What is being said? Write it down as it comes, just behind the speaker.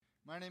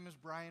My name is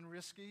Brian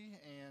Risky,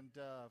 and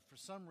for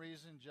some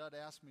reason, Judd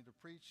asked me to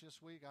preach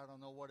this week. I don't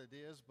know what it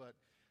is, but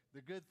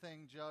the good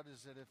thing, Judd,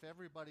 is that if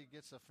everybody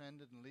gets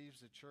offended and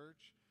leaves the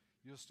church,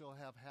 you'll still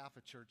have half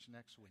a church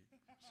next week.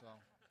 So,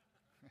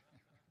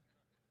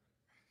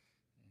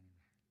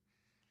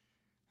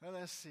 well,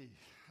 let's see.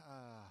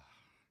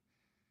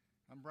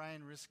 I'm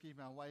Brian Risky.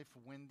 My wife,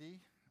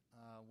 Wendy.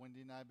 Wendy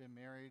and I have been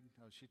married.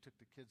 She took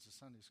the kids to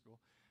Sunday school.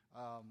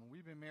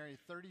 We've been married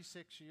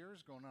 36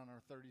 years, going on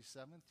our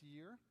 37th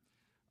year.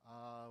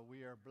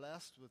 We are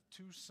blessed with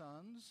 2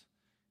 sons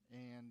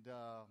and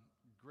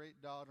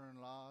great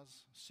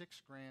daughter-in-laws,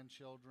 6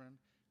 grandchildren,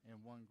 and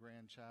 1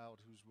 grandchild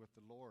who's with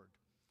the Lord.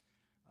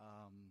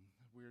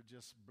 We're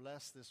just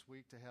blessed this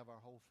week to have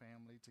our whole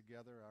family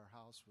together. Our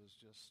house was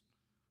just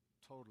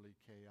totally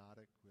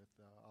chaotic with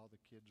all the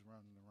kids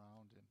running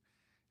around,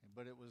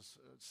 but it was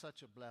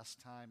such a blessed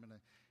time.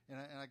 And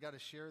I got to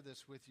share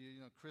this with you.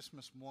 You know,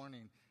 Christmas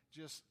morning,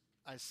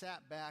 I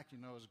sat back. You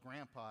know, as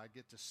grandpa, I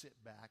get to sit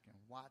back and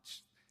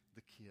watch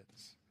the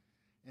kids,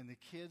 and the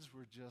kids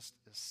were just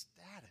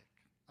ecstatic.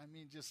 I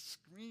mean, just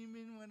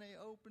screaming when they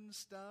opened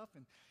stuff,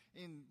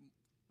 and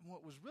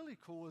what was really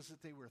cool is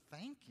that they were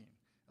thanking.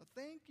 Oh,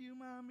 thank you,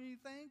 Mommy.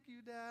 Thank you,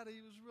 Daddy.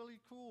 It was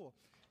really cool.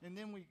 And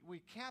then we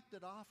capped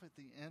it off at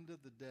the end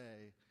of the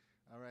day,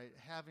 all right,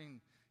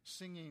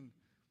 singing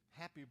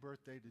Happy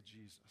Birthday to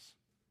Jesus.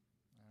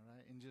 All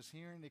right, and just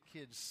hearing the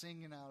kids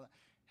singing out,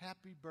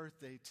 Happy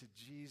Birthday to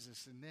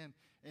Jesus. And then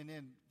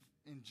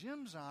in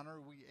Jim's honor,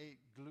 we ate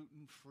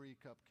gluten-free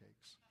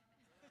cupcakes.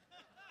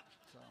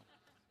 So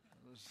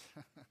it was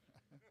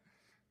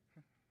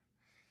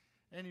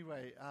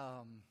anyway,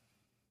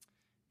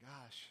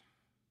 gosh,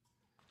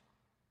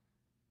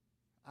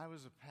 I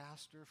was a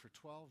pastor for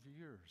 12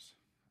 years.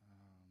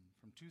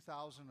 From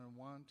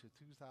 2001 to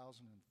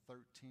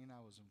 2013,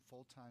 I was in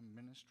full-time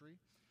ministry.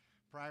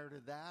 Prior to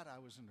that, I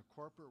was in the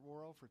corporate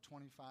world for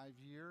 25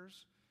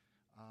 years.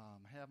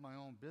 Had my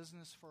own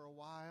business for a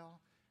while,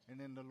 and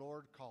then the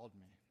Lord called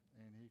me,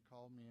 and He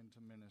called me into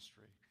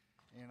ministry.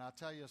 And I'll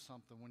tell you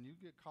something, when you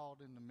get called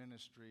into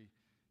ministry,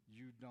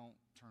 you don't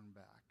turn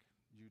back.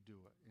 You do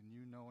it, and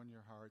you know in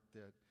your heart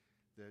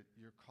that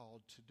you're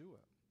called to do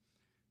it.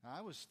 Now,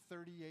 I was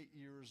 38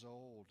 years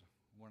old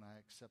when I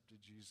accepted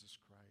Jesus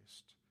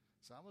Christ,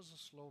 so I was a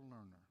slow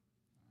learner.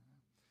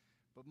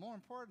 But more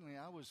importantly,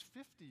 I was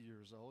 50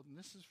 years old, and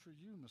this is for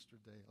you, Mr.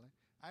 Daly.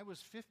 I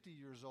was 50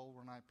 years old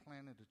when I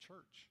planted a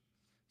church,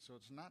 so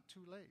it's not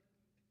too late.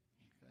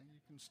 Okay, you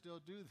can still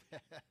do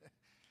that.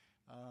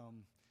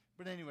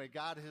 But anyway,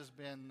 God has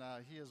been,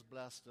 He has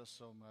blessed us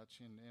so much,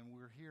 and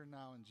we're here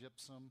now in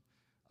Gypsum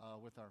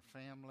with our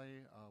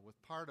family, with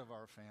part of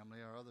our family.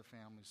 Our other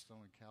family's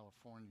still in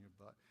California,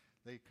 but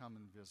they come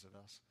and visit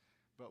us.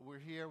 But we're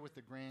here with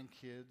the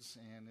grandkids,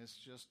 and it's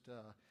just...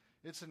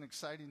 it's an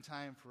exciting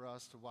time for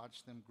us to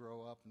watch them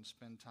grow up and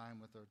spend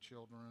time with our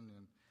children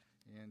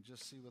and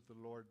just see what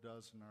the Lord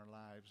does in our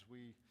lives.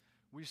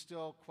 We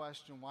still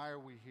question, why are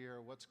we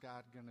here? What's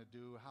God going to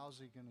do? How's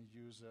He going to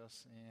use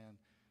us? And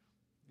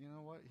you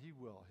know what? He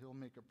will. He'll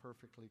make it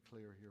perfectly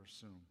clear here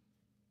soon.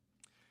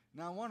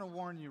 Now, I want to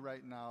warn you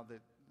right now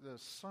that the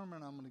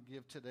sermon I'm going to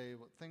give today,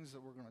 what things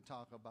that we're going to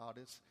talk about,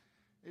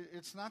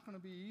 it's not going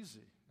to be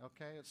easy,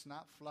 okay? It's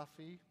not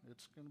fluffy.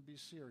 It's going to be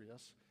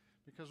serious.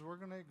 Because we're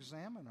going to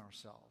examine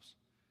ourselves.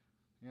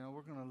 You know,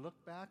 we're going to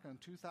look back on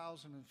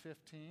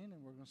 2015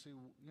 and we're going to see,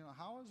 you know,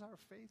 how is our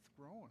faith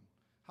growing?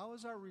 How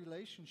is our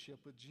relationship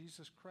with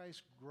Jesus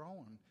Christ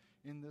growing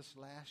in this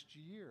last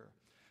year?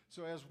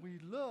 So as we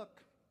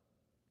look,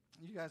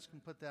 you guys can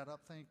put that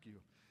up, thank you.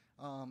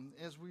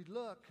 As we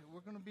look,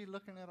 we're going to be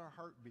looking at our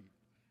heartbeat.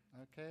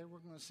 Okay, we're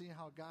going to see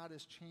how God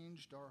has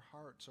changed our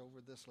hearts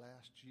over this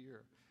last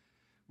year.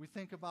 We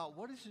think about,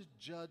 what has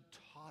Judd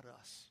taught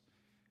us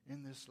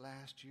in this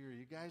last year?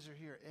 You guys are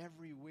here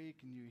every week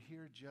and you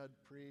hear Judd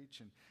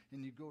preach,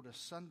 and you go to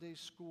Sunday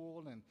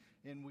school,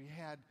 and we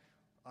had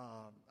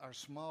our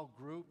small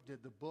group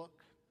did the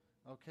book,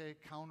 okay,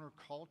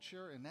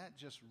 Counterculture, and that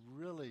just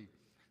really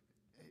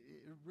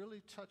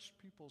touched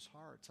people's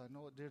hearts. I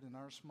know it did in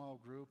our small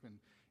group,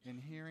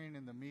 and hearing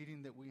in the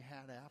meeting that we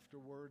had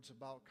afterwards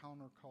about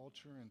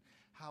counterculture and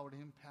how it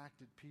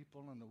impacted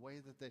people and the way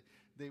that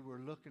they were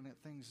looking at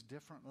things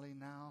differently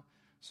now.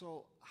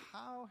 So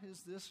how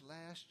has this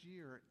last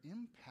year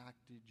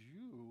impacted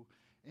you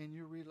in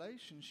your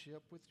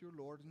relationship with your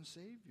Lord and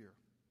Savior?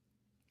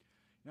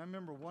 Now, I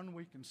remember one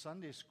week in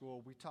Sunday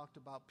school, we talked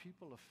about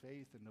people of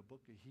faith in the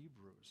book of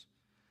Hebrews.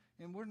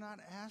 And we're not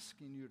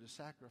asking you to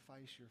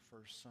sacrifice your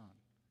first son.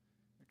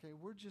 Okay,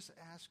 we're just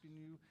asking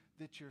you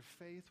that your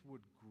faith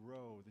would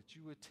grow, that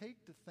you would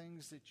take the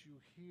things that you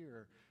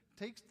hear,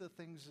 take the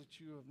things that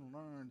you have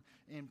learned,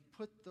 and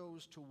put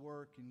those to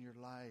work in your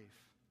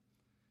life.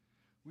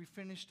 We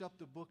finished up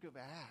the book of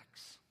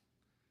Acts.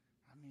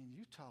 I mean,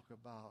 you talk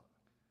about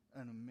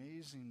an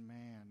amazing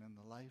man in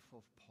the life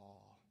of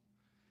Paul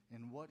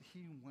and what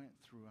he went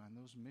through on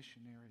those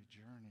missionary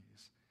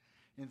journeys.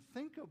 And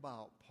think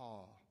about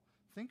Paul.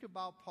 Think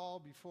about Paul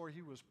before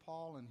he was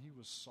Paul and he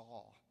was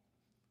Saul.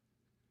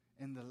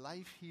 and the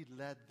life he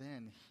led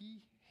then,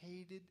 he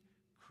hated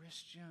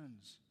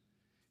Christians.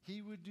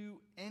 He would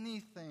do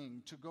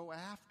anything to go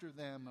after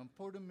them and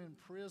put them in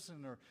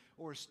prison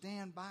or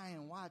stand by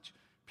and watch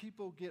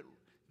people get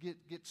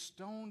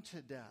stoned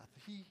to death.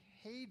 He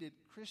hated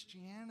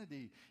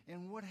Christianity.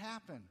 And what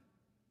happened?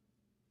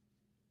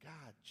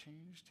 God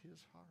changed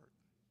his heart.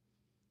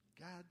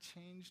 God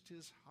changed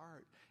his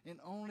heart. And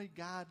only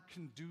God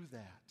can do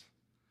that.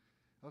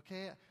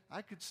 Okay,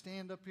 I could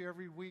stand up here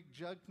every week.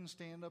 Jud can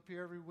stand up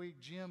here every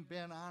week. Jim,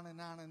 Ben, on and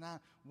on and on.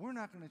 We're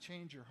not going to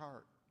change your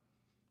heart.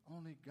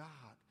 Only God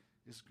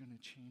is going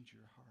to change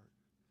your heart.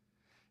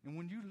 And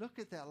when you look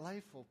at that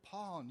life of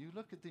Paul and you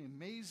look at the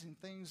amazing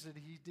things that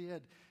he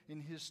did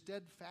in his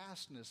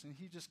steadfastness, and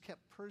he just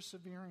kept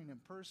persevering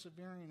and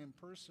persevering and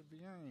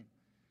persevering,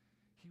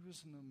 he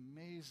was an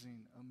amazing,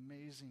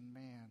 amazing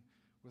man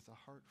with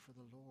a heart for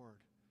the Lord.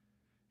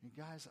 And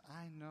guys,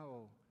 I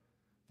know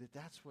that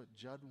that's what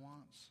Jud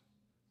wants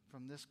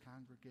from this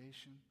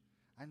congregation.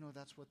 I know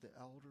that's what the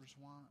elders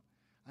want.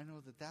 I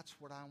know that that's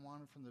what I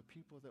wanted from the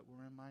people that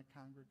were in my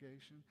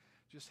congregation.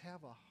 Just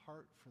have a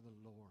heart for the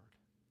Lord.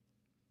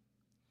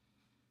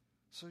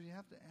 So you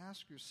have to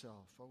ask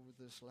yourself over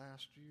this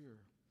last year,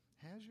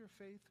 has your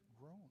faith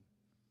grown?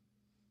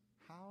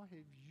 How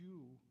have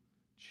you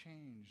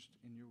changed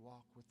in your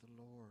walk with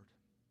the Lord?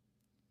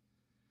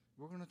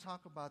 We're going to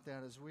talk about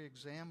that as we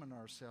examine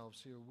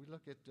ourselves here. We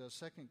look at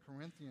 2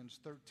 Corinthians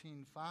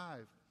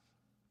 13:5.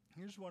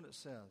 Here's what it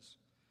says.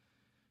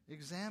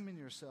 Examine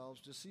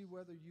yourselves to see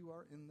whether you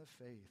are in the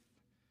faith.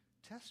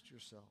 Test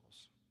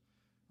yourselves.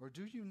 Or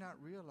do you not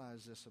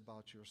realize this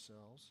about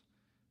yourselves,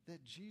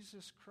 that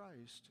Jesus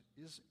Christ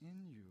is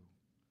in you,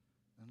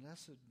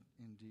 unless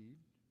indeed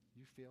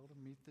you fail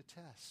to meet the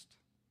test?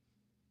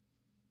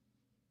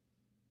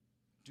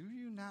 Do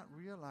you not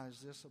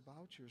realize this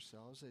about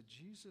yourselves, that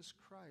Jesus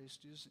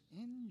Christ is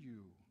in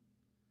you?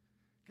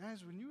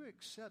 Guys, when you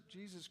accept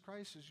Jesus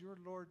Christ as your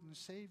Lord and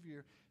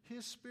Savior,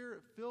 His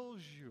Spirit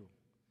fills you.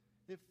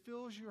 It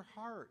fills your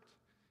heart.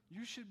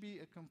 You should be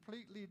a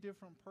completely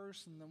different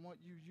person than what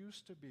you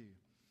used to be.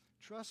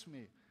 Trust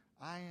me,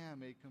 I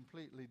am a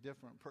completely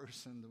different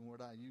person than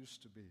what I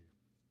used to be.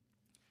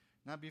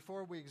 Now,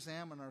 before we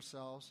examine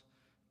ourselves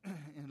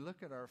and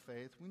look at our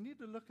faith, we need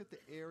to look at the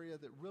area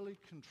that really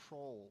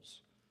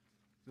controls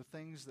the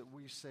things that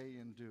we say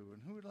and do.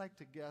 And who would like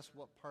to guess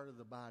what part of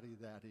the body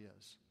that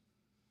is?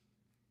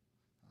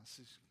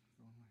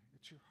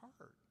 It's your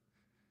heart.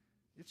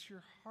 It's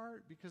your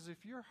heart, because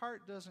if your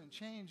heart doesn't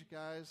change,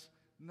 guys,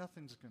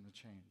 nothing's going to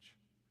change.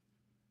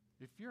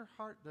 If your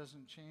heart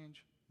doesn't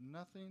change,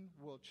 nothing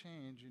will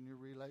change in your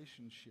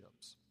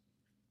relationships.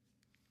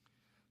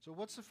 So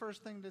what's the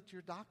first thing that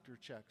your doctor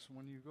checks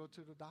when you go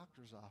to the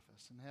doctor's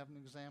office and have an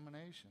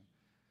examination?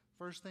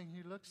 First thing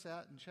he looks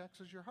at and checks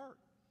is your heart.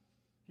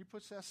 He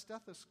puts that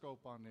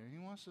stethoscope on there. He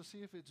wants to see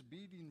if it's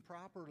beating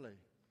properly.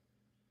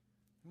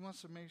 He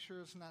wants to make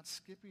sure it's not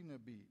skipping a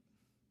beat.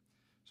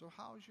 So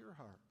how's your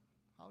heart?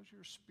 How's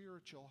your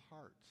spiritual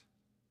heart?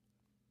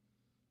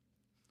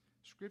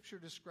 Scripture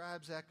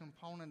describes that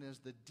component as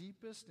the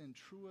deepest and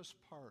truest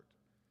part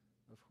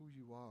of who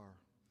you are.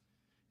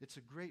 It's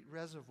a great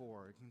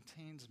reservoir. It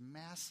contains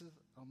massive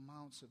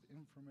amounts of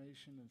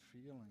information and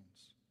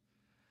feelings.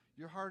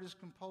 Your heart is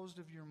composed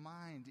of your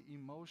mind,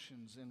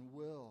 emotions, and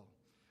will.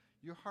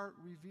 Your heart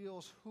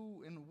reveals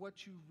who and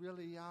what you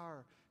really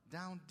are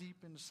down deep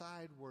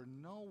inside, where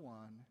no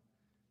one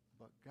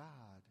but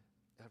God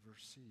ever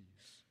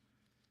sees.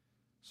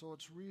 So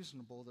it's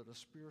reasonable that a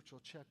spiritual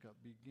checkup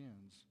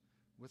begins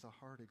with a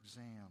heart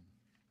exam.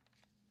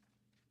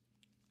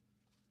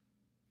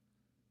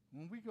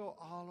 When we go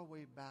all the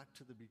way back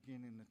to the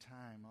beginning of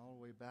time, all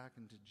the way back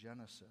into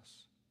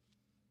Genesis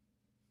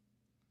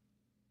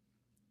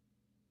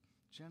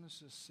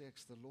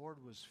 6, the Lord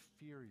was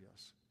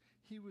furious.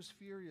 He was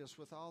furious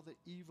with all the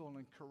evil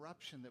and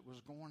corruption that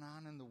was going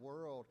on in the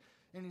world.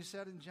 And he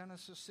said in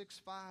Genesis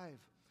 6:5,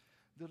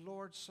 the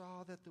Lord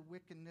saw that the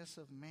wickedness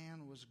of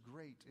man was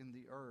great in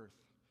the earth,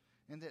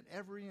 and that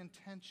every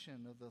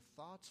intention of the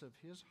thoughts of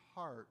his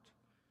heart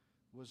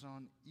was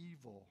on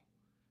evil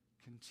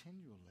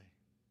continually.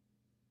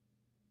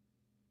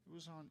 It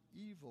was on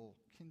evil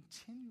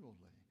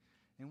continually.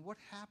 And what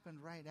happened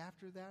right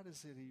after that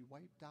is that he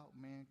wiped out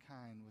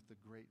mankind with the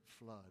great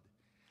flood.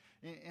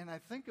 And I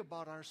think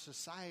about our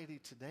society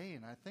today,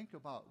 and I think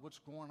about what's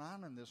going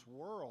on in this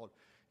world,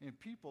 in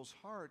people's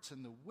hearts,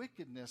 and the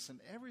wickedness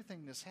and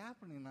everything that's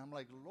happening. And I'm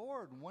like,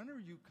 Lord, when are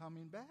you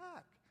coming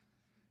back?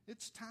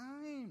 It's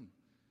time.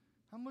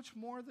 How much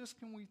more of this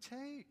can we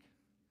take?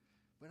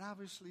 But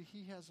obviously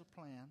he has a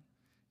plan,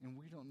 and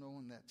we don't know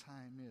when that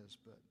time is,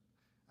 but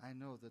I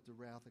know that the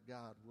wrath of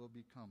God will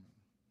be coming.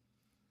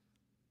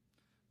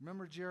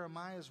 Remember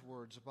Jeremiah's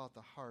words about the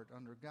heart.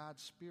 Under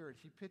God's Spirit,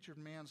 he pictured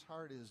man's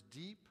heart as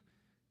deep,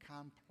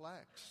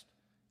 complex,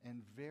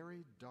 and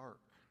very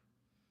dark.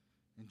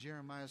 In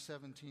Jeremiah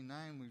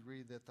 17:9, we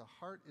read that the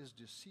heart is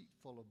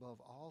deceitful above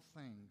all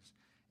things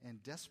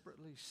and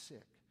desperately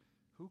sick.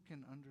 Who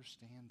can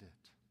understand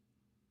it?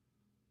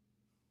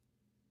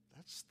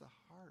 That's the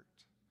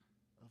heart.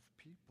 of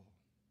people.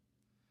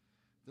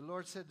 The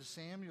Lord said to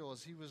Samuel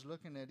as he was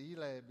looking at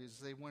Eliab as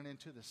they went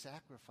into the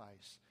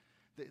sacrifice,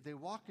 they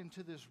walk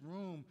into this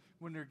room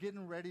when they're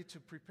getting ready to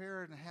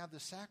prepare and have the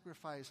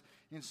sacrifice,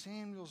 and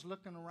Samuel's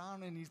looking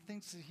around and he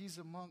thinks that he's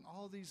among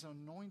all these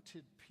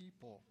anointed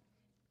people.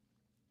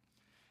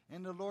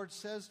 And the Lord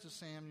says to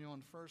Samuel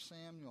in 1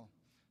 Samuel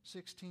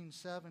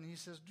 16:7, he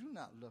says, "Do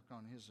not look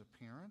on his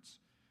appearance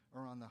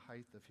or on the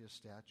height of his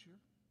stature,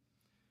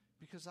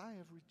 because I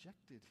have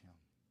rejected him.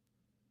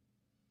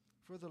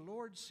 For the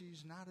Lord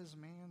sees not as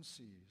man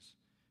sees.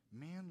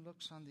 Man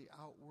looks on the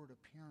outward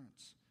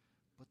appearance,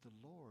 but the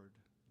Lord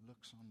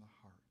looks on the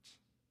heart."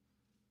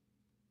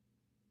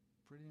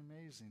 Pretty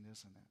amazing,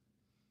 isn't it?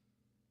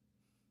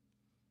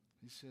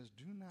 He says,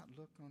 "Do not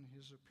look on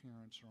his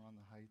appearance or on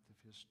the height of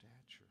his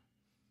stature,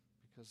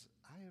 because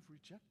I have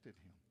rejected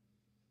him."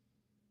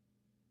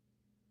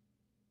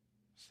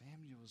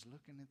 Samuel is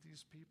looking at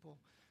these people.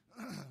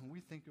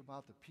 We think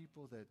about the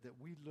people that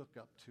we look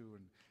up to,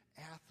 and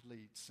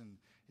athletes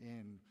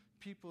and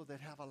people that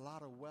have a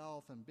lot of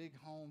wealth and big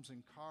homes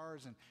and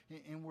cars.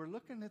 And we're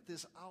looking at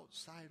this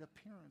outside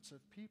appearance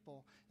of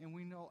people, and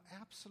we know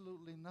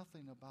absolutely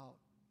nothing about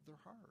their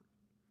heart.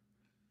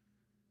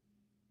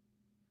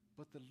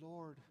 But the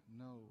Lord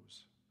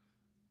knows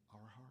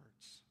our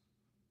hearts.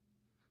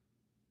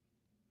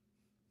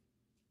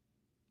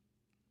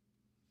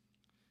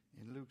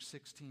 In Luke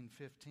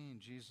 16:15,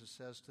 Jesus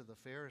says to the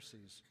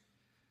Pharisees,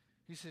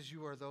 he says,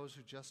 "You are those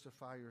who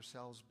justify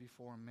yourselves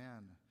before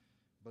men,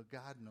 but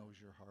God knows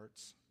your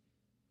hearts.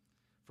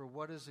 For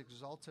what is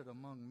exalted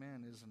among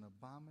men is an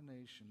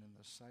abomination in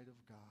the sight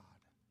of God."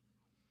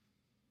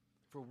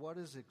 For what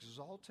is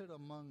exalted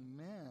among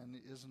men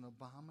is an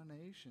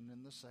abomination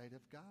in the sight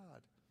of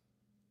God.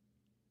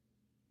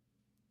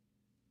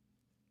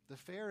 The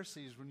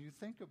Pharisees, when you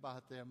think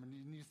about them,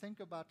 and you think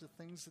about the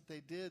things that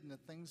they did and the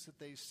things that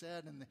they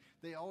said, and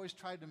they always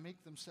tried to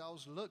make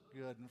themselves look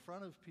good in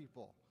front of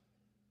people.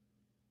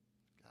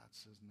 God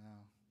says,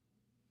 no,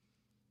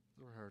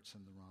 their heart's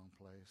in the wrong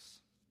place.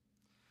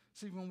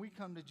 See, when we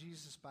come to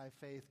Jesus by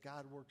faith,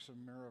 God works a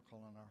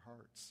miracle in our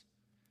hearts.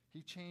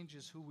 He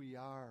changes who we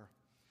are.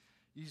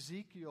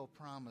 Ezekiel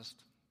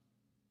promised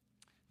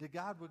that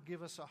God would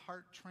give us a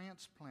heart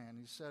transplant.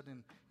 He said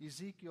in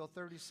Ezekiel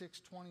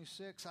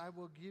 36:26, "I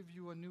will give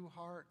you a new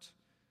heart,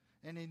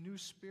 and a new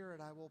spirit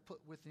I will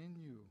put within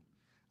you.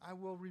 I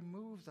will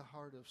remove the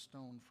heart of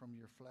stone from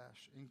your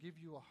flesh and give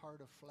you a heart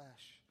of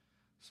flesh,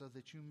 so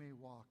that you may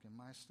walk in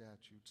my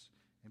statutes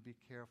and be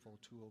careful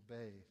to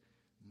obey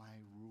my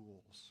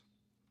rules."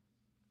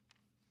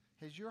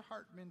 Has your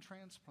heart been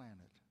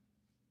transplanted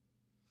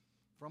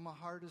from a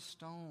heart of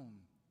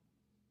stone?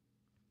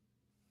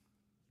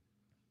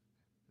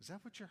 Is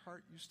that what your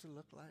heart used to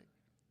look like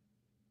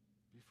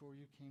before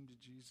you came to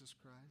Jesus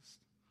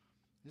Christ?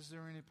 Is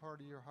there any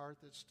part of your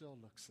heart that still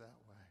looks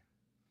that way?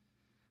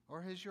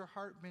 Or has your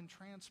heart been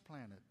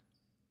transplanted?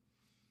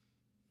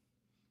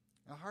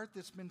 A heart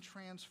that's been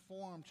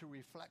transformed to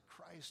reflect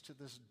Christ to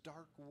this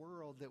dark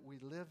world that we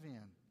live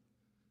in.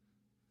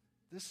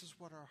 This is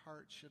what our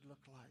heart should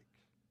look like.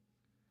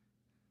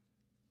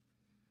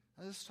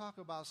 Now, let's talk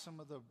about some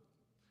of the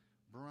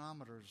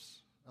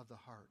barometers of the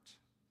heart,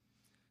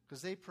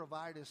 because they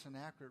provide us an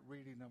accurate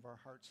reading of our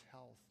heart's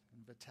health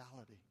and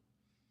vitality.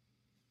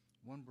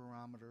 One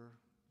barometer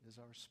is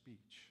our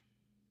speech,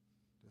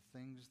 the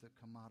things that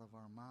come out of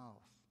our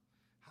mouth,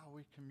 how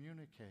we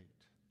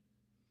communicate.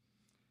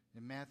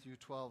 In Matthew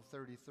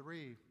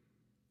 12:33,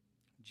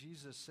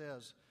 Jesus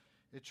says,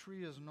 "A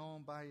tree is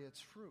known by its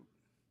fruit.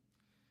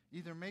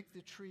 Either make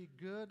the tree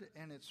good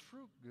and its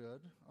fruit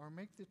good, or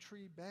make the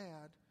tree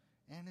bad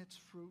and its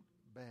fruit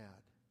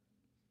bad."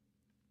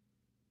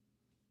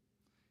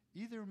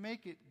 Either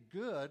make it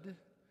good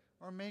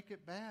or make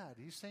it bad.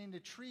 He's saying the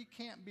tree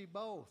can't be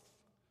both.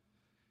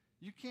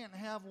 You can't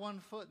have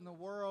one foot in the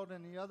world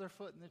and the other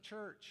foot in the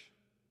church.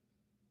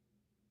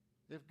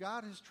 If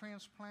God has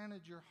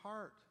transplanted your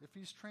heart, if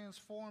He's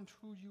transformed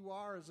who you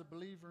are as a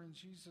believer in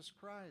Jesus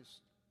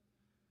Christ,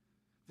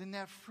 then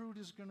that fruit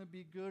is going to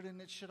be good,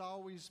 and it should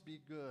always be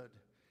good.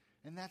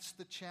 And that's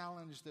the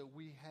challenge that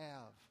we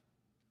have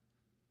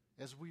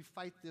as we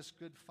fight this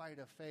good fight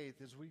of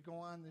faith, as we go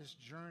on this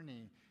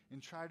journey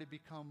and try to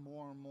become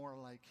more and more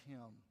like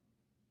Him.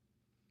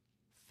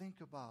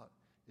 Think about,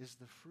 is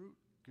the fruit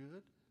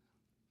good?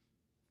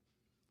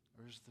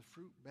 Or is the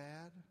fruit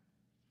bad?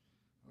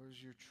 Or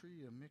is your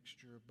tree a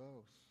mixture of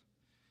both?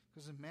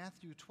 Because in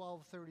Matthew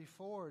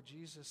 12:34,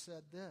 Jesus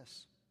said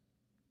this.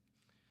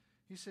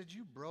 He said,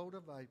 "You brood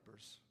of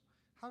vipers,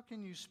 how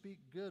can you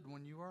speak good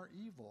when you are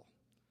evil?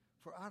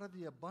 For out of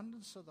the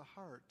abundance of the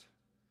heart,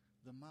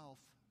 the mouth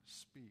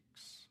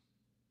speaks."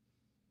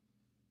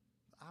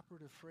 The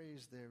operative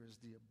phrase there is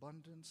the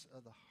abundance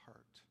of the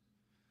heart.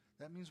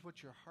 That means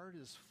what your heart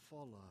is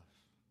full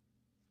of.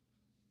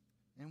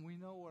 And we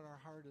know what our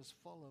heart is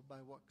full of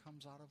by what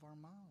comes out of our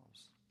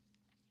mouths.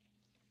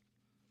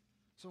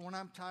 So when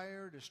I'm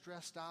tired or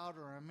stressed out,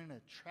 or I'm in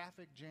a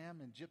traffic jam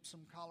in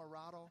Gypsum,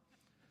 Colorado,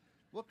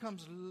 What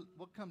comes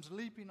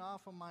leaping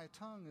off of my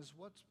tongue is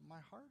what my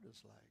heart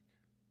is like.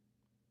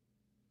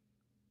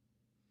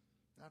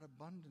 That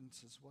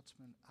abundance is what's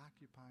been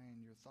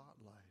occupying your thought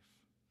life.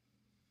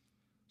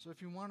 So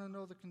if you want to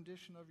know the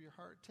condition of your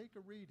heart, take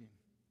a reading.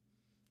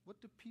 What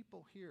do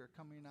people hear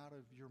coming out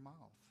of your mouth?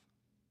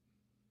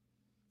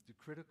 Do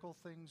critical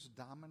things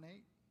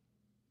dominate?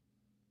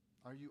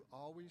 Are you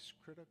always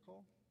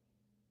critical?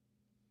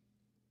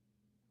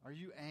 Are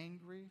you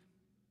angry?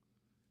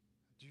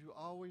 Do you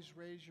always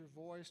raise your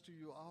voice? Do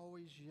you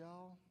always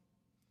yell?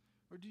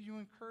 Or do you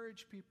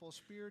encourage people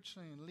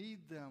spiritually and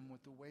lead them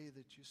with the way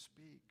that you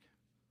speak?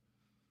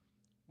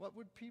 What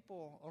would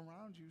people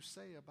around you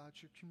say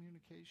about your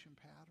communication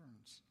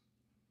patterns?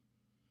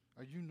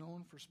 Are you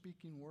known for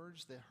speaking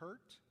words that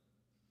hurt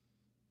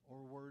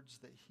or words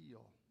that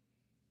heal?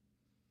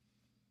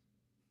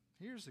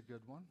 Here's a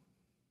good one.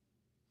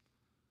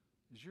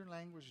 Is your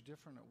language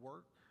different at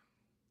work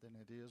than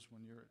it is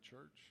when you're at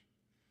church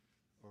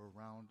or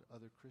around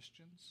other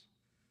Christians?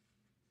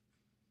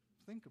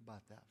 Think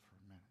about that for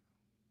a minute.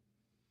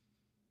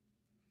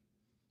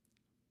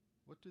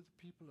 What do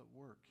the people at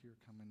work hear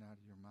coming out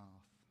of your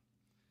mouth?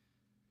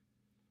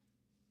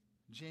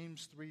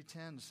 James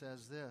 3:10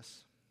 says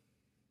this,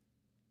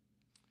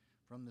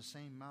 "From the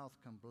same mouth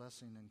come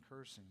blessing and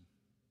cursing.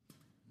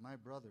 My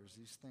brothers,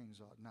 these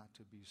things ought not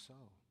to be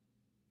so."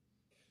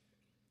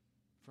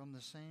 From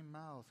the same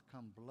mouth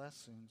come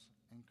blessings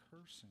and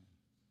cursing.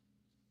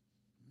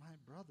 My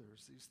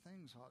brothers, these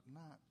things ought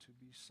not to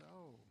be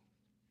so.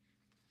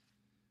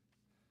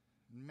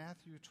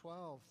 Matthew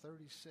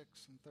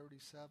 12:36 and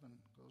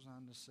 37 goes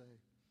on to say,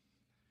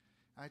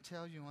 "I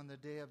tell you, on the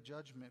day of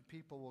judgment,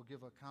 people will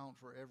give account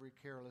for every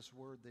careless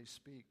word they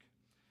speak.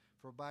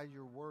 For by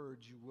your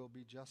words you will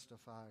be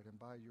justified, and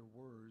by your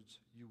words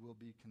you will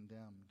be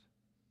condemned."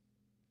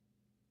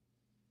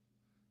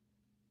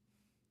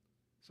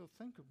 So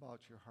think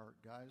about your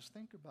heart, guys.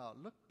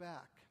 Look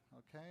back,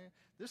 okay?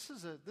 This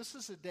is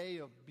a day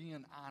of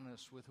being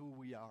honest with who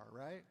we are,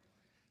 right?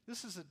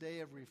 This is a day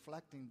of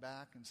reflecting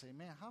back and say,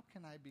 man, how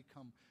can I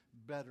become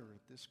better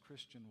at this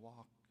Christian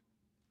walk?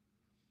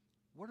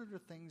 What are the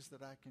things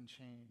that I can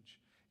change?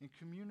 And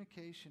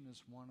communication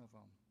is one of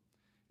them.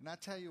 And I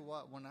tell you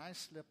what, when I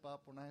slip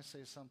up, when I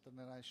say something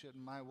that I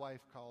shouldn't, my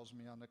wife calls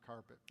me on the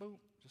carpet. Boom,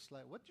 just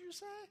like, what did you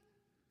say?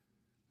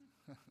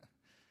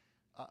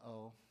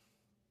 Uh-oh.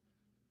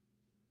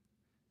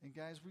 And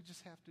guys, we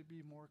just have to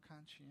be more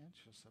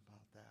conscientious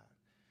about that.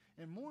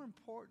 And more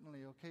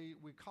importantly, okay,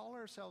 we call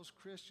ourselves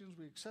Christians,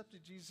 we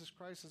accepted Jesus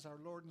Christ as our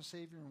Lord and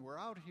Savior, and we're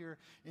out here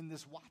in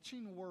this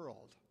watching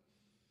world,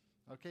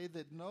 okay,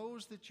 that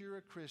knows that you're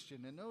a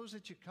Christian and knows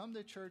that you come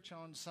to church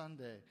on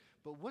Sunday.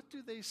 But what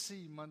do they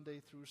see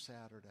Monday through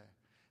Saturday?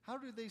 How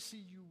do they see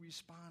you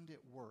respond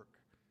at work?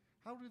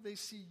 How do they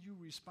see you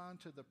respond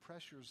to the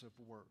pressures of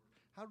work?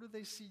 How do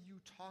they see you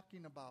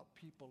talking about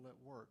people at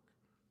work?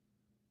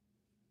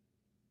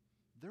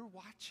 They're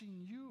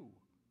watching you.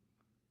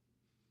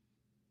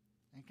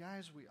 And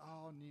guys, we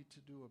all need to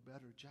do a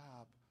better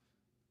job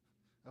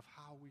of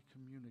how we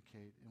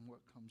communicate and what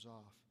comes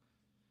off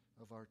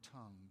of our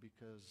tongue,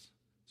 because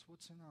it's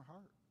what's in our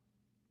heart.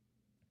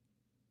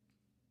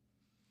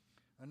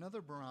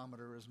 Another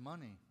barometer is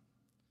money.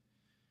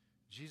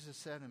 Jesus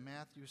said in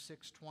Matthew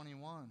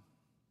 6:21,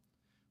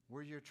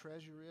 "Where your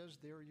treasure is,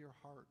 there your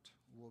heart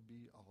will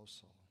be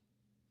also."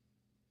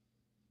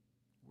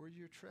 Where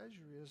your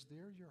treasure is,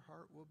 there your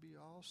heart will be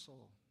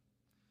also.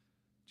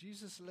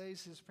 Jesus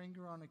lays his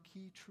finger on a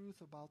key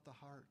truth about the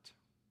heart.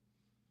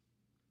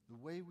 The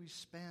way we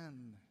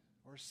spend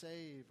or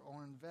save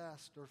or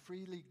invest or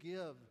freely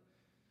give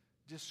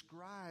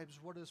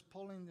describes what is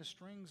pulling the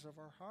strings of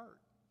our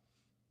heart.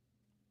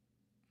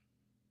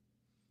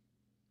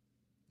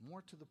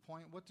 More to the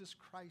point, what does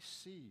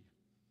Christ see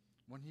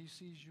when he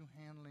sees you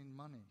handling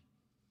money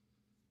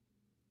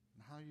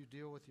and how you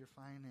deal with your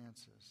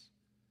finances?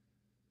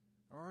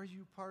 Or are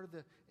you part of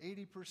the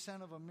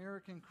 80% of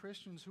American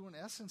Christians who in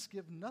essence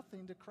give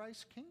nothing to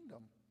Christ's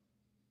kingdom?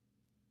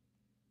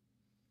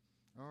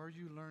 Or are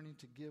you learning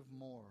to give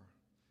more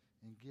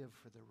and give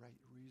for the right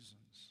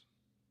reasons?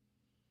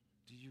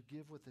 Do you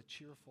give with a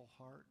cheerful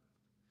heart,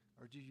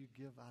 or do you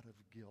give out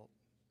of guilt?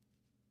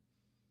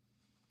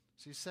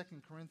 See,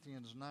 2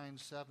 Corinthians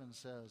 9:7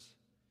 says,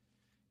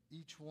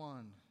 "Each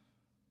one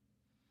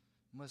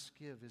must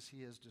give as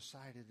he has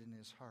decided in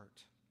his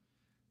heart,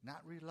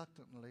 not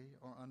reluctantly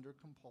or under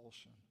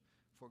compulsion,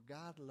 for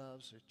God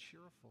loves a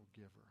cheerful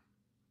giver."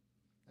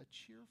 A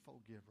cheerful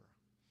giver.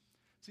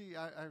 See,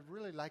 I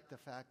really like the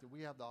fact that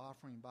we have the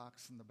offering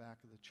box in the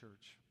back of the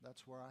church.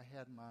 That's where I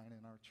had mine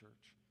in our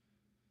church.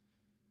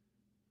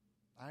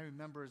 I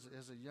remember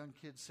as a young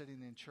kid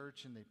sitting in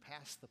church and they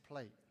passed the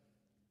plate.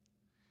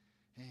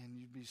 And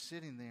you'd be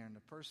sitting there and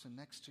the person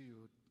next to you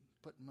would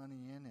put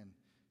money in and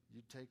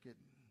you'd take it,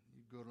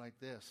 you'd go like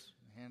this,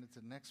 and hand it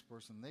to the next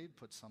person, they'd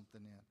put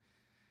something in.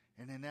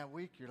 And in that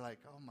week, you're like,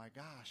 oh my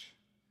gosh,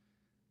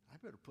 I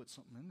better put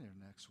something in there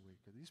next week,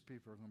 or these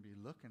people are going to be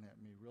looking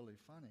at me really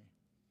funny.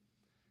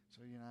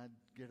 So, I'd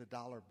get a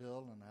dollar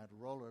bill and I'd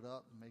roll it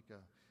up and make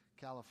a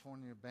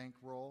California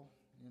bankroll,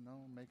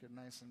 make it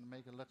nice and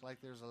make it look like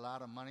there's a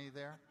lot of money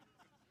there.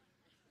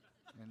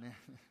 And then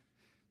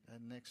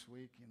that next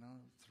week,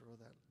 throw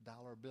that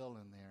dollar bill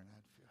in there, and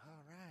I'd feel,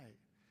 all right.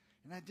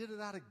 And I did it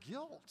out of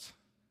guilt.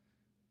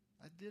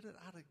 I did it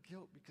out of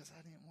guilt because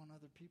I didn't want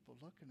other people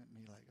looking at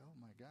me like, oh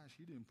my gosh,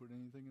 he didn't put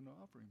anything in the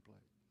offering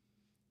plate.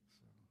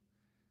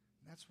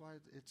 So that's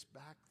why it's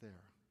back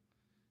there.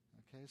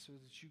 Okay, so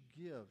that you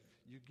give.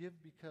 You give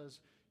because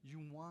you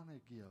want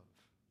to give.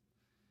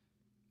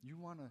 You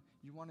want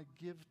to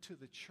give to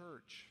the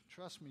church.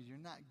 Trust me, you're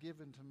not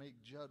giving to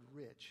make Judd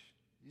rich.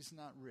 He's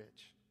not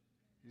rich.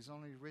 He's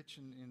only rich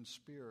in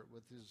spirit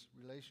with his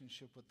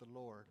relationship with the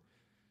Lord.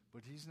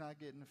 But he's not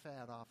getting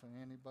fat off of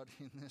anybody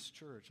in this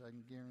church. I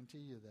can guarantee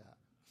you that.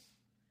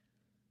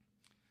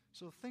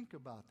 So think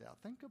about that.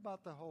 Think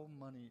about the whole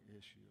money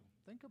issue.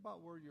 Think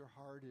about where your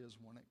heart is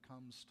when it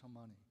comes to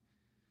money.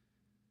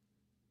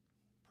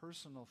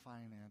 Personal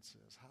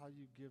finances, how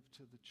you give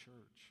to the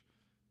church.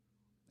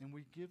 And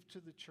we give to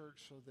the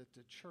church so that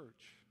the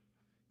church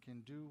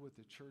can do what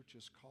the church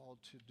is called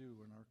to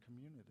do in our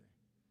community.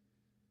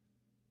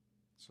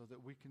 So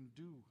that we can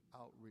do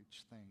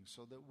outreach things,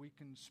 so that we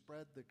can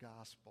spread the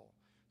gospel,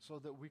 so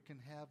that we can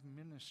have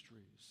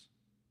ministries.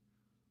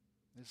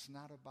 It's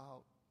not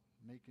about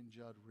making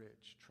Judd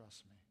rich,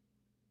 trust me.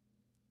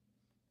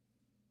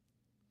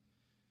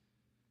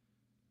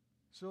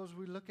 So as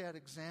we look at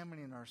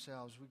examining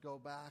ourselves, we go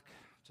back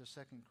to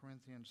 2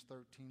 Corinthians 13:5.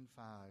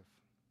 It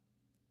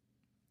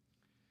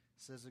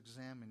says,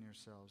 examine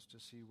yourselves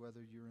to see whether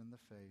you're in the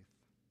faith.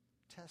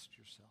 Test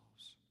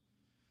yourselves.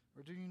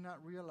 Or do you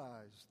not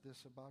realize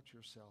this about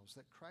yourselves,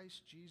 that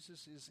Christ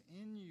Jesus is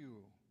in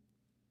you,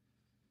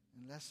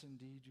 unless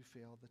indeed you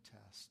fail the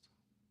test?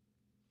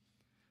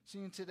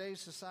 See, in today's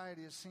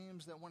society, it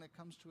seems that when it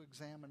comes to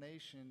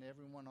examination,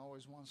 everyone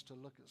always wants to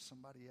look at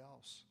somebody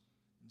else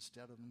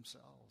instead of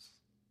themselves.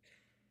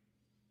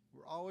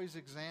 We're always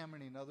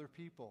examining other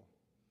people,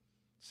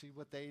 see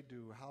what they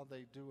do, how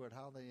they do it,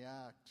 how they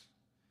act.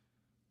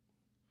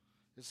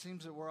 It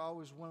seems that we're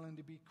always willing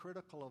to be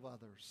critical of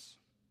others.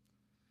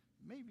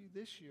 Maybe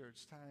this year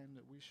it's time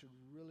that we should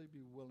really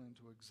be willing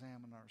to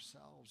examine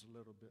ourselves a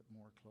little bit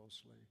more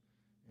closely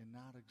and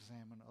not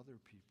examine other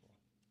people.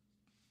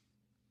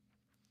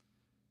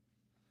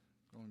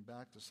 Going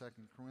back to 2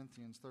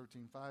 Corinthians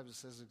 13:5, it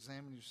says,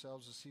 examine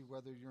yourselves to see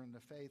whether you're in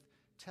the faith.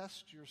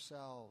 Test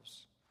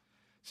yourselves.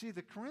 See,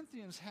 the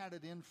Corinthians had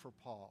it in for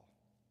Paul.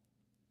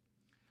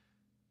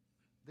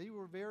 They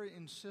were very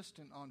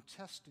insistent on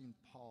testing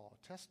Paul,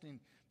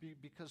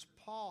 because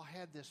Paul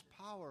had this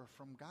power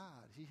from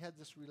God. He had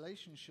this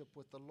relationship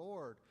with the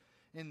Lord.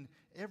 And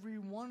every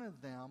one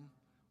of them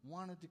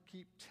wanted to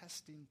keep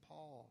testing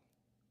Paul,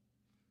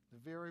 the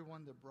very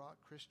one that brought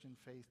Christian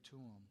faith to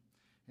him.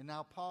 And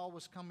now Paul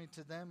was coming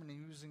to them, and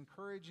he was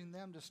encouraging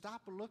them to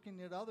stop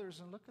looking at others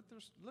and look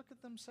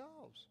at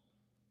themselves.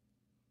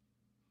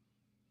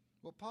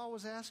 What Paul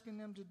was asking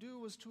them to do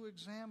was to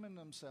examine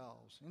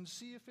themselves and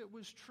see if it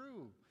was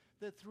true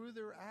that through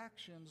their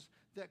actions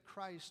that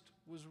Christ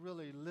was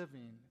really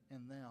living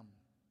in them.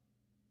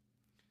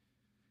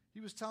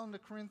 He was telling the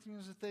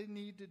Corinthians that they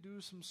need to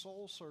do some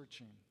soul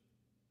searching.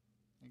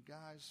 And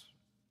guys,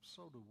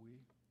 so do we.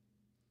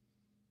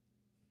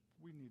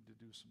 We need to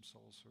do some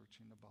soul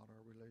searching about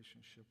our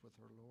relationship with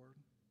our Lord.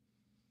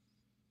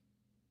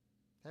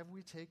 Have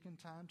we taken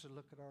time to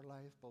look at our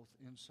life both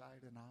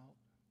inside and out?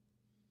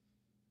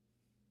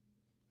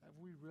 Have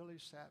we really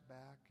sat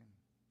back and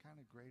kind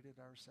of graded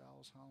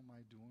ourselves? How am I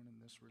doing in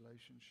this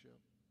relationship?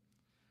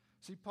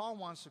 See, Paul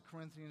wants the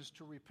Corinthians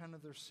to repent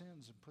of their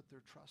sins and put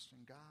their trust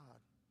in God.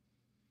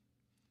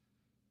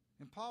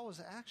 And Paul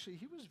was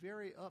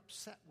very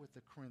upset with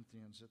the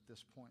Corinthians at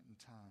this point in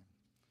time.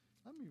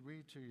 Let me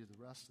read to you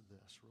the rest of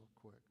this real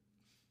quick.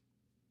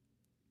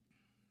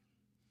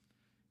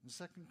 In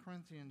 2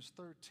 Corinthians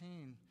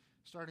 13,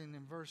 starting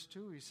in verse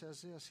 2, he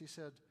says this. He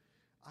said,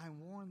 I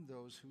warned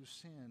those who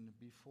sinned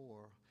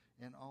before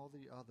and all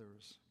the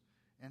others,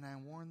 and I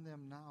warn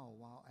them now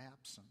while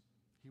absent.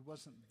 He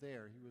wasn't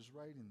there. He was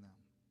writing them.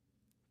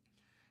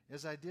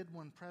 As I did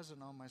when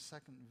present on my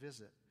second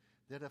visit,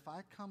 that if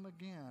I come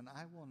again,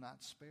 I will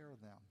not spare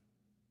them.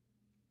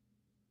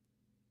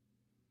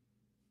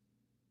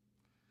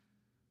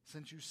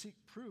 Since you seek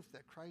proof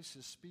that Christ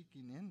is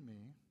speaking in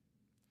me,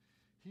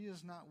 he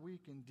is not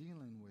weak in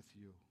dealing with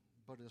you,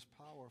 but is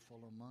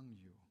powerful among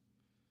you.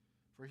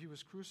 For he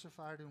was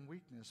crucified in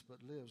weakness, but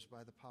lives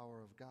by the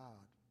power of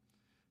God.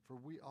 For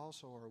we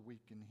also are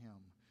weak in him,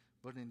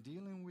 but in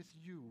dealing with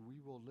you, we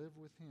will live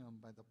with him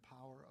by the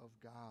power of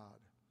God.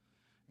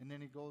 And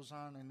then he goes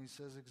on and he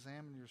says,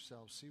 examine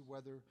yourselves, see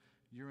whether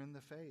you're in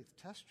the faith.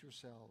 Test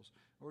yourselves.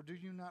 Or do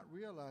you not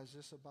realize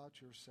this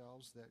about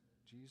yourselves, that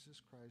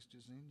Jesus Christ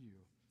is in you,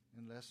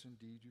 unless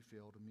indeed you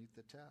fail to meet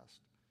the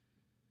test?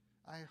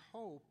 I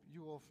hope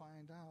you will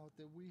find out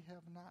that we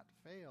have not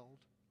failed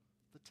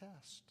the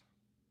test.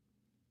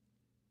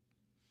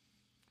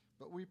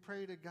 But we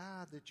pray to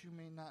God that you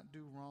may not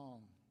do wrong,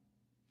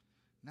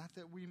 not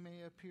that we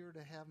may appear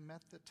to have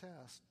met the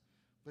test,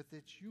 but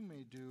that you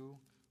may do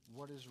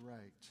what is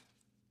right.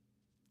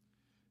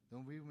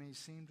 Though we may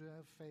seem to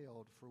have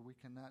failed, for we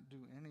cannot do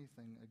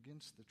anything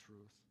against the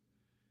truth,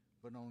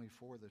 but only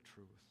for the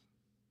truth.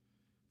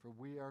 For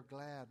we are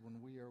glad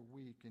when we are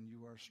weak and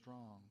you are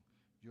strong.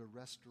 Your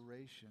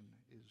restoration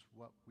is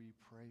what we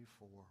pray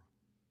for.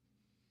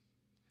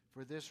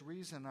 For this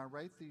reason I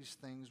write these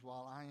things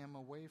while I am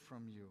away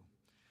from you,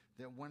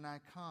 that when I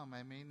come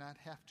I may not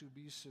have to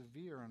be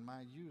severe in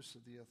my use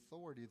of the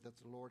authority that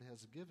the Lord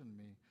has given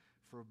me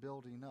for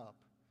building up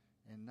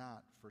and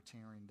not for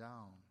tearing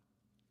down.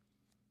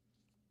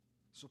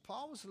 So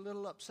Paul was a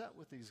little upset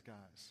with these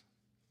guys.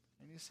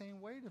 And he's saying,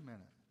 wait a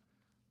minute.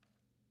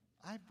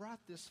 I brought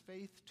this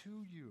faith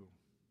to you.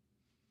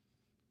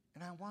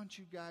 And I want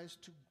you guys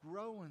to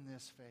grow in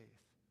this faith.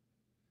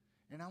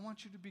 And I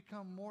want you to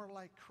become more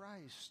like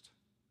Christ.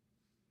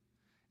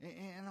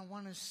 And I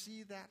want to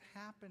see that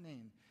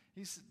happening.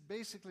 He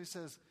basically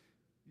says,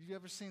 you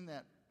ever seen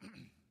that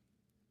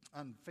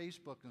on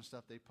Facebook and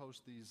stuff? They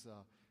post these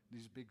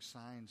big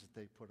signs that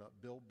they put up,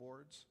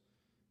 billboards.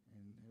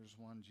 And there's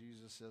one,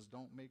 Jesus says,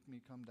 don't make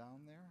me come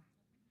down there.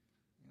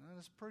 You know,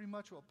 that's pretty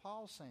much what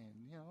Paul's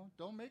saying. You know,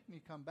 don't make me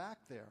come back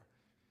there.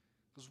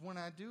 Because when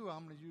I do,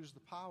 I'm going to use the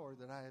power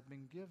that I have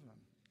been given.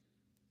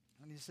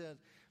 And he said,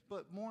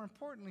 but more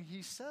importantly,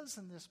 he says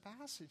in this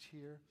passage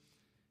here,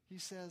 he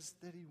says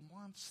that he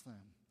wants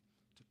them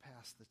to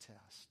pass the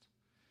test.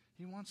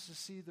 He wants to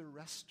see the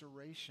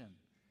restoration.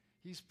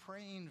 He's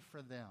praying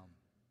for them.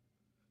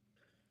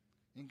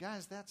 And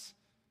guys,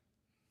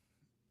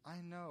 I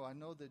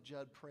know that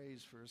Judd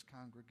prays for his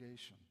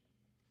congregation.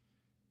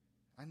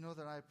 I know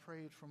that I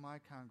prayed for my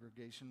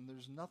congregation.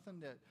 There's nothing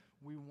that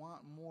we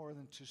want more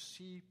than to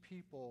see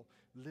people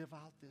live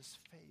out this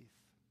faith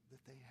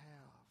that they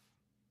have.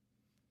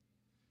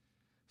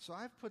 So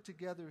I've put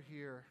together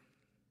here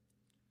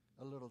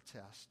a little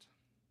test.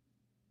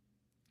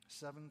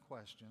 7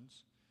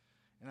 questions.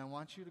 And I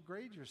want you to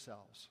grade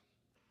yourselves.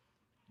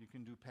 You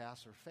can do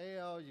pass or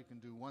fail. You can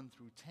do 1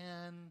 through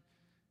 10.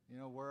 You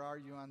know, where are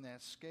you on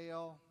that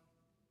scale?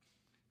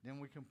 Then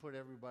we can put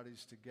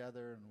everybody's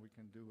together and we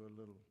can do a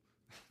little...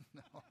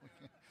 No.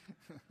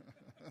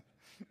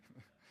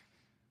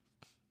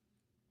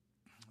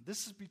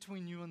 This is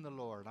between you and the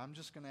Lord. I'm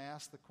just going to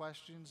ask the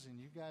questions, and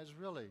you guys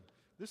really,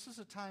 this is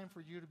a time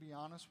for you to be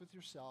honest with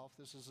yourself.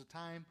 This is a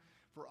time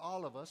for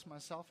all of us,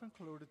 myself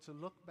included, to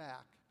look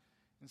back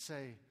and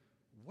say,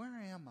 where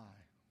am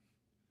I?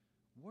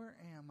 Where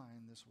am I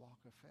in this walk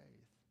of faith?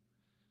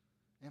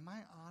 Am I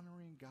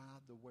honoring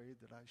God the way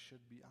that I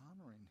should be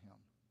honoring Him?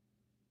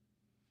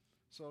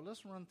 So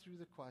let's run through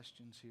the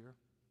questions here.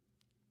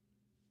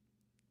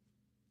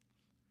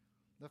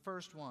 The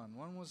first one,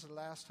 when was the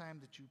last time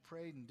that you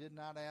prayed and did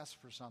not ask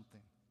for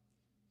something?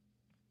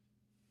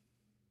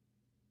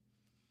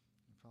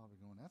 You're probably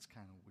going, that's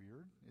kind of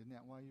weird. Isn't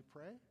that why you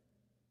pray?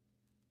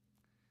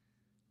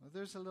 Well,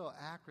 there's a little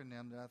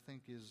acronym that I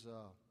think is,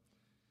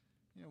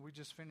 we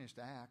just finished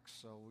Acts,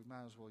 so we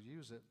might as well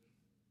use it.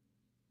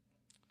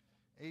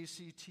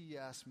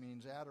 ACTS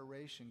means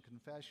adoration,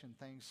 confession,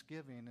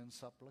 thanksgiving, and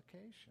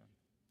supplication.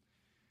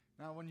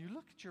 Now, when you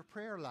look at your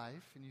prayer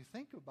life and you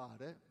think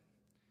about it,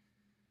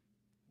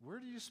 where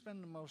do you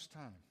spend the most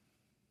time?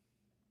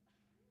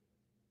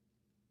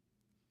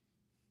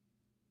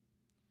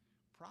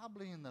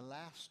 Probably in the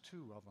last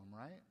 2 of them,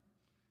 right?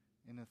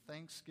 In the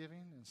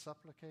thanksgiving and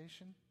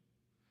supplication.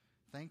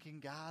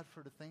 Thanking God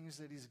for the things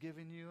that He's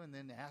given you and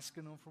then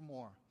asking Him for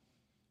more.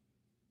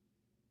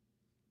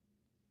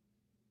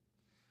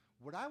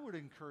 What I would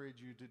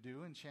encourage you to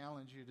do and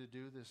challenge you to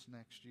do this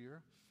next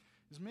year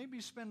is maybe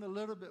spend a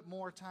little bit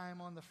more time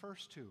on the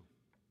first 2.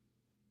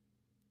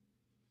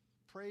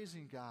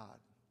 Praising God.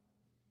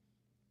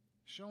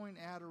 Showing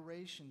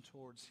adoration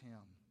towards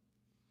Him.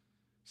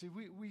 See,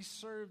 we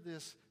serve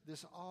this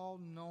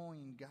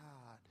all-knowing God,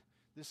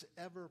 this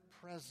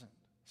ever-present,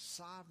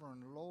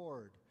 sovereign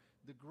Lord,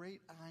 the great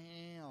I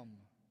Am,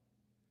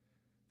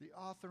 the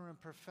author and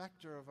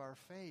perfecter of our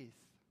faith.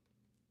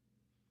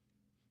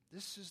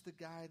 This is the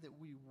guy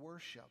that we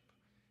worship.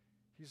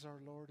 He's our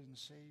Lord and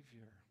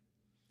Savior.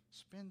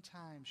 Spend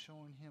time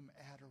showing Him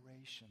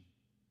adoration.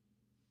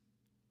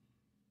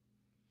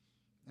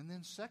 And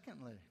then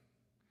secondly,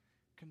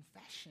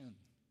 confession.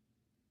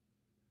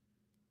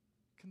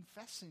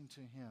 Confessing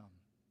to Him.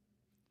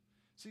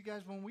 See,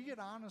 guys, when we get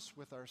honest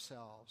with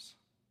ourselves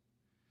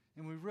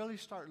and we really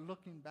start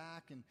looking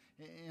back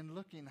and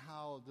looking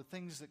how the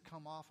things that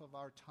come off of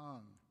our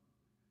tongue,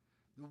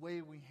 the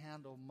way we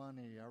handle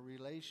money, our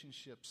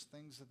relationships,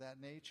 things of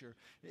that nature,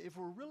 if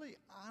we're really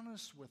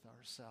honest with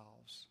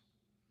ourselves,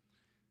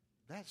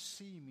 that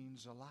C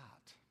means a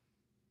lot.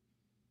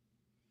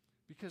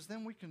 Because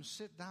then we can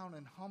sit down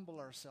and humble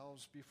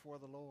ourselves before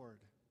the Lord.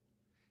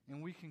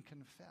 And we can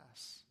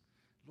confess,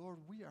 Lord,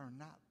 we are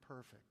not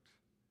perfect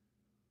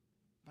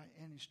by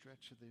any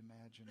stretch of the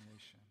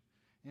imagination.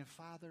 And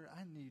Father,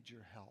 I need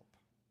your help.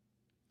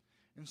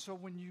 And so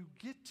when you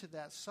get to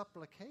that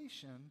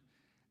supplication,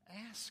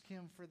 ask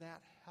Him for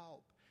that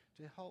help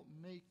to help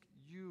make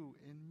you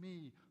and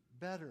me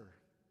better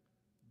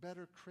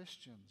better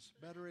Christians,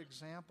 better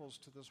examples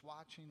to this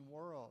watching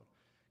world.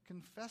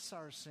 Confess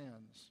our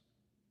sins.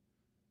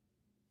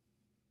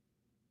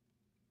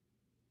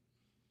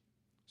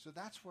 So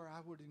that's where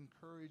I would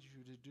encourage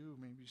you to do,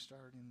 maybe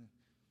starting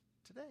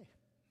today.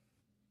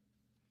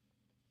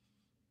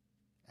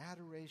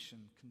 Adoration,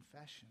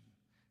 confession,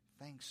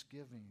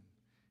 thanksgiving,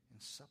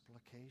 and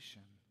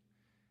supplication.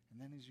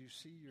 And then as you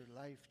see your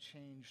life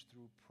change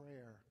through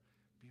prayer,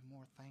 be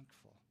more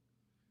thankful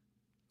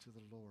to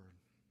the Lord.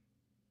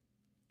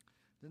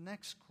 The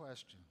next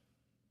question.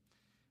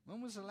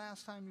 When was the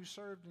last time you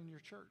served in your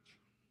church?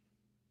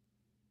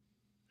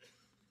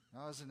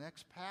 Now, as an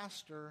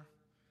ex-pastor,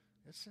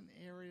 it's an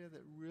area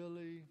that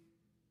really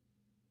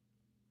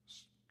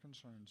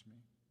concerns me.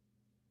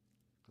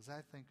 Because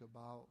I think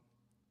about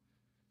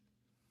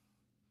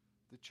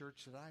the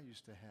church that I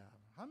used to have.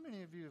 How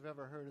many of you have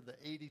ever heard of the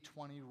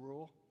 80-20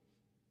 rule?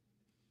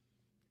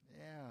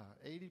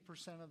 Yeah,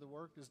 80% of the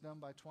work is done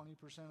by 20%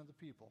 of the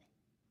people.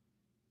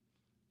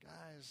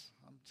 Guys,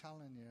 I'm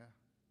telling you,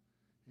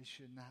 it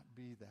should not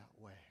be that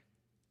way.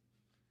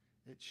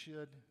 It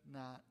should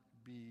not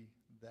be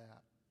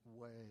that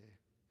way.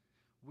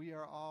 We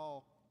are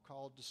all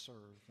called to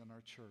serve in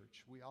our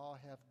church. We all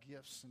have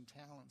gifts and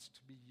talents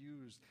to be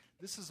used.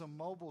 This is a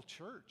mobile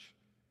church.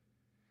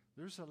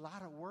 There's a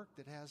lot of work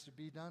that has to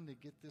be done to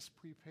get this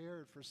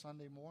prepared for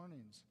Sunday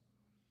mornings.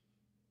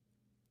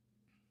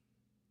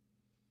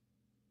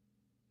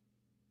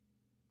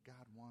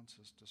 God wants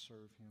us to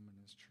serve Him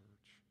in His church.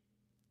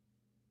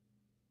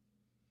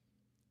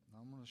 And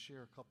I'm going to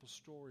share a couple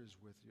stories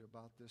with you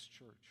about this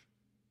church.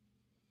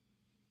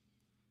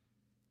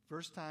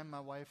 First time my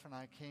wife and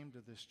I came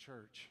to this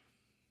church,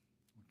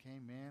 we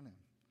came in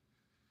and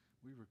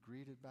we were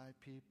greeted by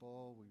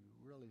people. We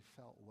really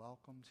felt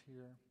welcomed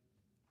here.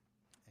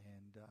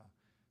 And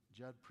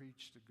Judd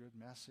preached a good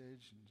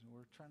message, and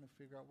we're trying to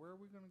figure out where are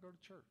we going to go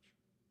to church?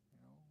 You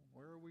know,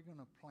 where are we going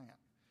to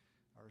plant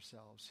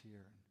ourselves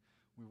here? And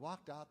we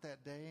walked out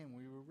that day, and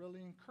we were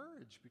really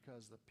encouraged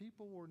because the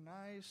people were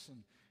nice,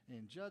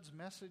 and Judd's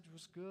message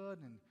was good.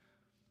 And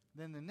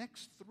then the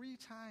next 3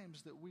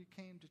 times that we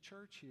came to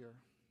church here,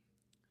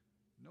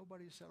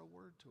 nobody said a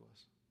word to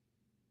us.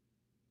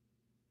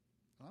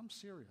 And I'm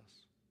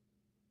serious.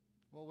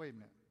 Well, wait a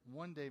minute.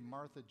 One day,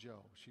 Martha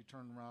Joe, she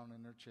turned around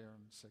in her chair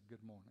and said,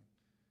 "Good morning."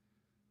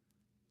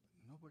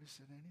 But nobody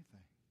said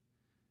anything.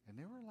 And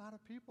there were a lot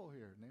of people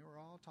here, and they were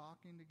all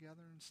talking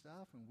together and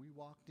stuff, and we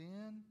walked in,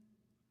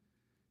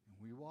 and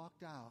we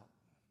walked out.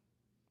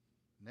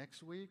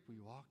 Next week, we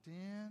walked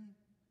in,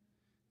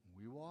 and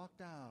we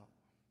walked out.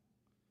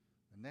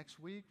 The next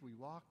week, we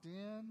walked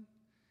in,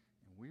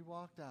 and we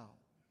walked out.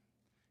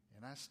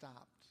 And I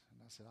stopped,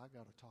 and I said, "I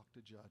got to talk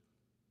to Judd.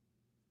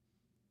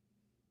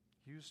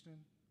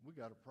 Houston, we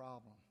got a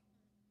problem."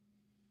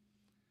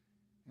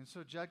 And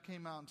so Judd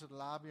came out into the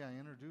lobby. I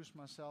introduced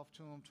myself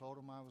to him, told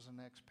him I was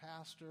an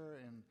ex-pastor,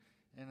 and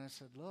I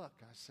said, "Look,"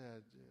 I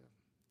said,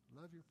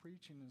 "love your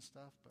preaching and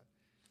stuff, but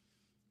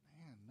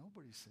man,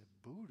 nobody said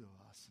boo to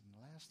us in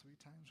the last 3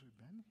 times we've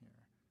been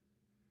here."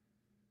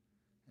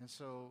 And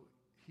so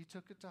he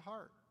took it to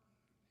heart.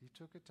 He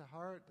took it to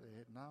heart.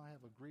 They now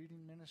have a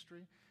greeting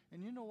ministry.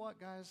 And you know what,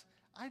 guys?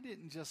 I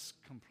didn't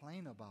just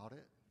complain about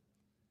it.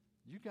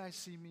 You guys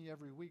see me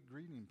every week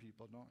greeting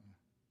people, don't you?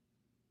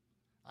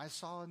 I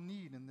saw a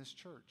need in this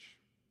church.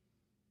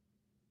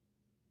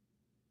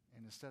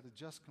 And instead of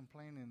just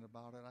complaining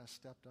about it, I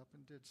stepped up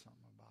and did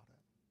something about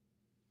it.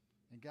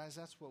 And guys,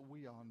 that's what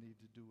we all need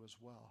to do as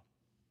well.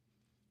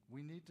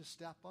 We need to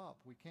step up.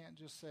 We can't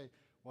just say,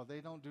 well, they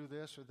don't do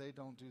this or they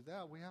don't do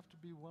that. We have to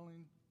be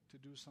willing to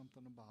do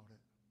something about it.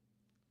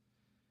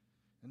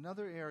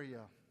 Another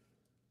area,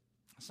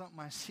 something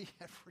I see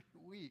every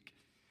week,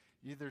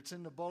 either it's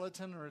in the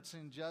bulletin or it's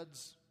in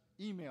Judd's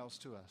emails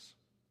to us.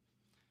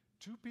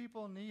 2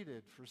 people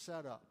needed for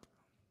setup.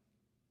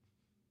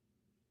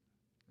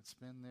 It's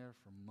been there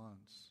for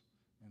months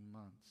and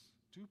months.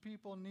 2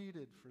 people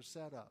needed for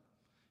setup.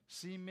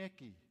 See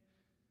Mickey.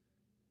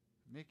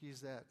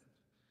 Mickey's that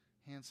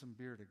handsome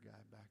bearded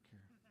guy back here.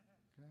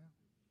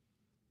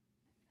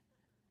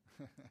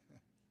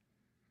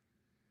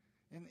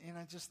 Okay? And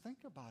I just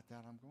think about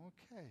that. I'm going,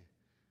 okay,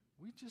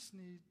 we just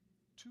need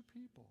 2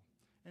 people.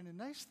 And the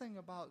nice thing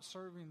about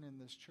serving in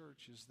this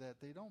church is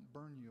that they don't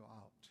burn you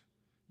out.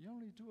 You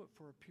only do it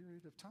for a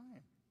period of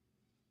time.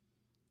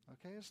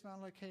 Okay? It's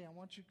not like, hey, I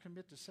want you to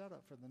commit to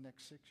setup for the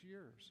next 6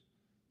 years.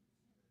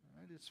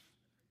 All right?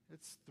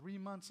 It's 3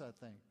 months, I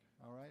think,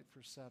 all right,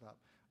 for setup.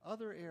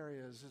 Other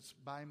areas, it's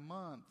by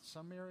month.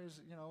 Some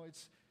areas,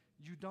 it's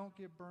you don't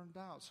get burned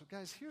out. So,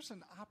 guys, here's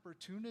an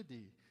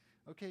opportunity.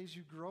 Okay, as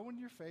you grow in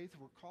your faith,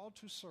 we're called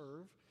to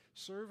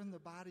serve in the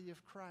body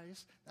of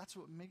Christ. That's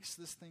what makes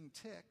this thing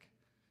tick.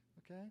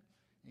 Okay?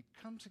 And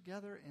come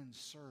together and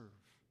serve.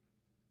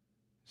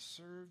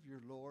 Serve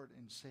your Lord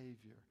and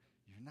Savior.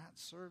 You're not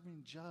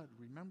serving Judd.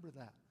 Remember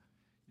that.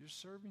 You're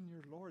serving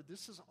your Lord.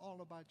 This is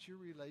all about your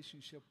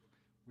relationship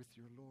with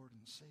your Lord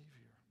and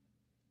Savior.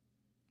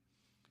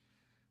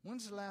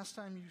 When's the last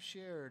time you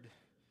shared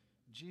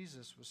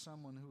Jesus with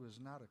someone who is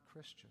not a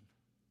Christian?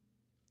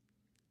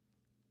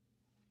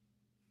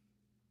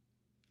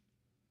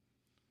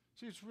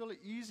 See, it's really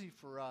easy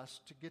for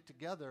us to get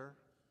together,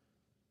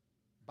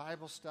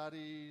 Bible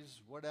studies,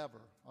 whatever,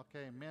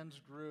 okay, men's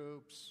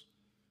groups,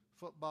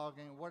 football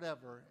game,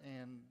 whatever,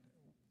 and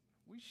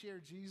we share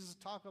Jesus,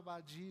 talk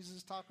about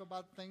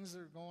things that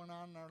are going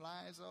on in our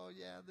lives. Oh,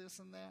 yeah, this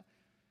and that.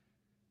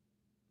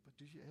 But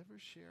do you ever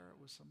share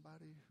it with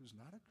somebody who's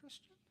not a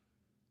Christian?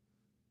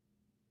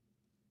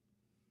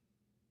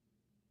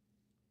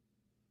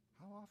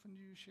 How often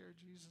do you share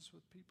Jesus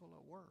with people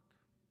at work?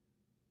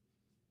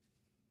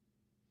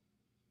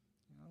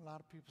 You know, a lot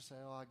of people say,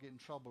 oh, I get in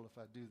trouble if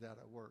I do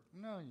that at work.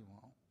 No, you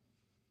won't.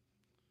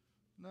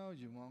 No,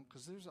 you won't,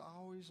 because there's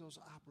always those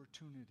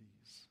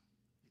opportunities.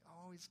 You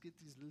always get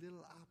these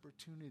little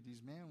opportunities.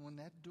 Man, when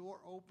that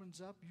door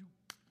opens up, you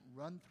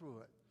run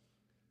through it.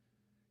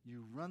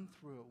 You run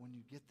through it when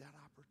you get that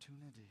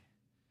opportunity.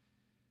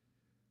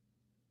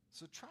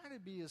 So try to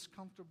be as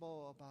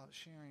comfortable about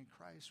sharing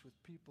Christ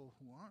with people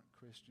who aren't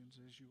Christians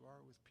as you are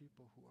with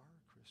people who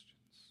are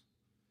Christians.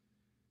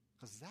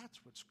 Because that's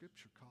what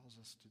Scripture calls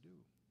us to do.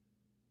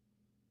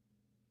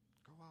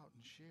 Go out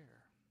and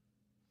share.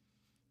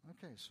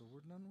 Okay, so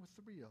we're done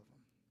with 3 of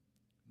them.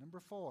 Number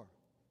 4.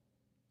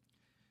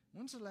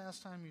 When's the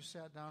last time you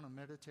sat down and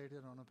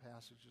meditated on a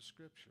passage of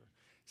Scripture?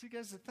 See,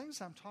 guys, the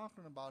things I'm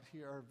talking about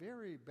here are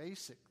very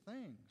basic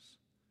things.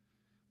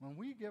 When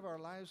we give our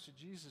lives to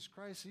Jesus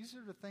Christ, these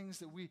are the things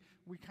that we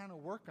kind of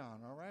work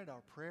on, all right?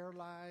 Our prayer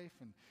life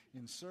and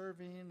in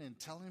serving and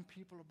telling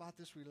people about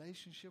this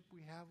relationship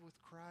we have with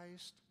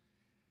Christ.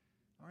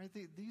 All right,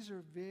 these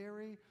are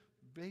very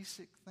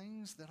basic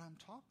things that I'm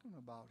talking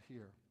about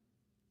here.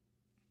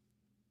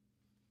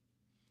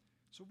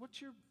 So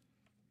what's your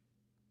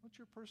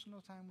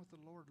personal time with the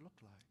Lord look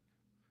like?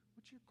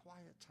 What's your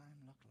quiet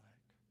time look like?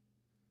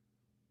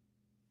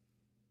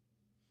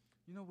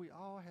 You know, we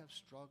all have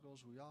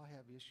struggles. We all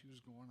have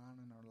issues going on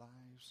in our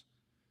lives.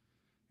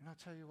 And I'll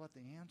tell you what,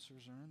 the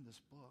answers are in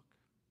this book.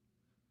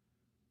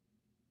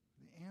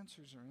 The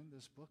answers are in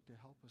this book to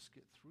help us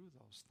get through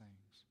those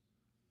things.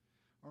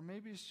 Or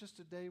maybe it's just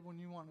a day when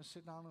you want to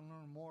sit down and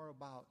learn more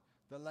about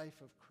the life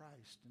of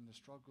Christ and the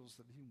struggles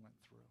that he went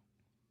through.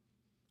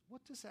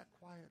 What does that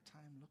quiet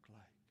time look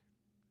like?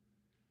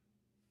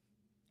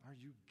 Are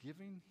you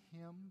giving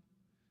him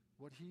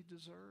what he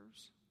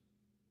deserves?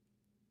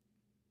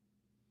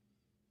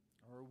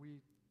 Or are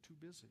we too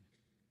busy?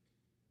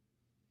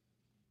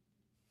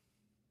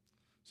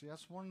 See,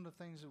 that's one of the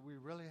things that we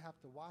really have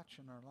to watch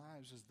in our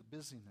lives is the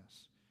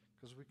busyness,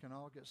 because we can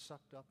all get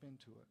sucked up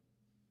into it.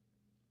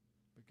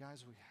 But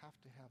guys, we have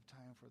to have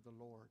time for the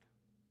Lord.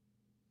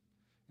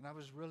 And I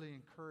was really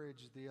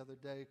encouraged the other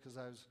day because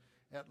I was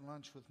at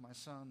lunch with my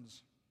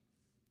sons,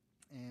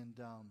 and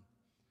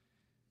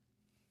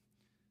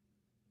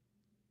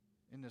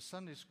in the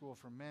Sunday school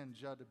for men,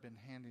 Judd had been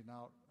handing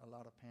out a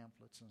lot of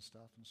pamphlets and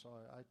stuff, and so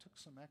I took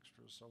some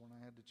extras. So when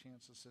I had the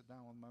chance to sit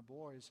down with my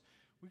boys,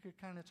 we could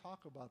kind of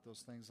talk about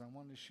those things. I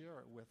wanted to share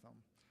it with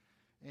them.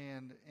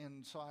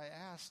 And so I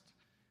asked,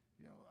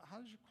 you know,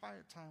 how's your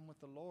quiet time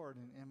with the Lord?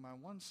 And my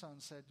one son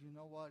said, you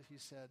know what? He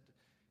said,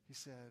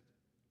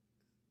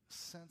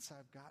 since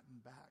I've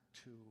gotten back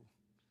to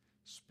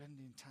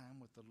spending time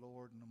with the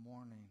Lord in the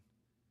morning,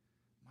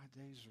 my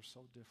days are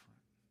so different.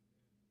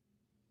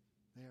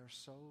 They are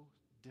so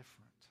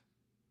different.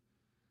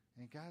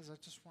 And guys, I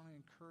just want to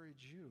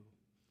encourage you,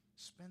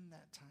 spend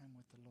that time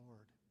with the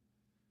Lord.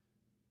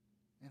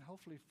 And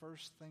hopefully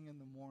first thing in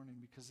the morning,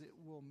 because it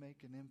will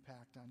make an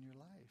impact on your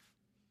life.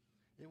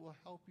 It will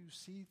help you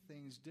see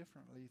things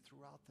differently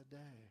throughout the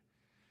day.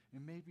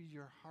 And maybe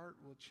your heart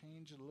will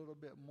change a little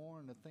bit more,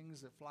 and the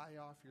things that fly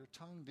off your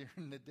tongue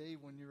during the day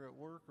when you're at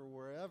work or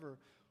wherever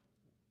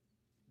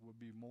will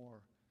be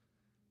more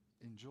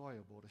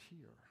enjoyable to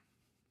hear.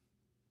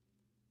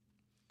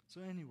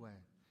 So anyway,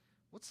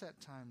 what's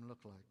that time look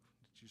like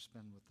that you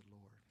spend with the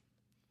Lord?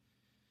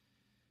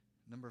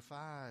 Number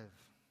 5,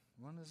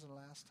 when is the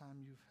last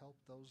time you've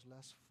helped those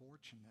less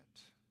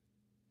fortunate?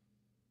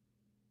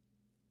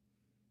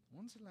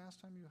 When's the last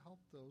time you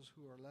helped those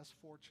who are less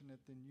fortunate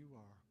than you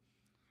are?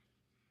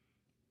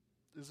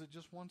 Is it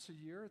just once a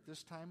year at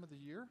this time of the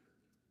year?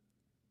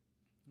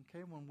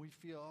 Okay, when we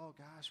feel, oh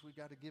gosh, we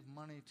got to give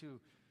money to,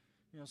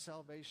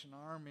 Salvation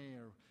Army,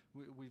 or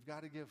we've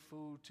got to give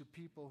food to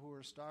people who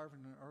are starving,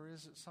 or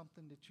is it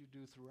something that you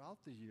do throughout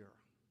the year?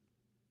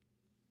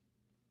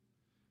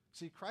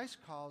 See, Christ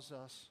calls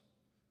us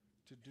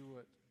to do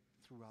it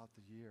throughout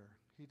the year.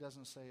 He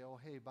doesn't say, oh,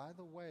 hey, by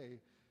the way,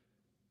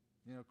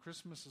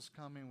 Christmas is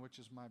coming, which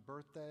is my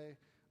birthday.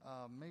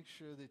 Make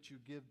sure that you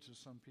give to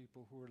some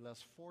people who are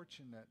less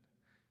fortunate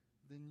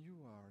than you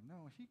are.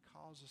 No, he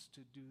calls us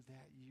to do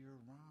that year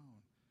round.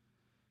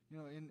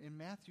 In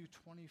Matthew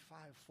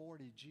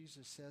 25:40,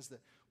 Jesus says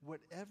that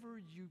whatever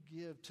you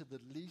give to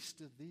the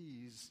least of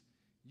these,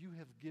 you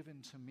have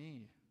given to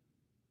me.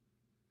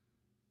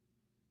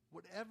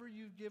 Whatever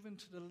you've given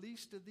to the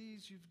least of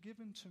these, you've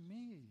given to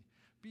me.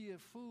 Be it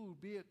food,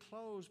 be it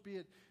clothes, be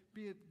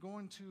it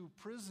going to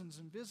prisons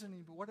and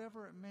visiting, but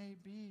whatever it may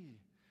be.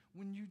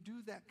 When you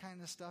do that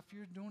kind of stuff,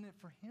 you're doing it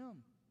for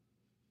him.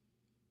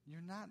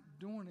 You're not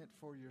doing it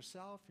for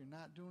yourself. You're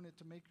not doing it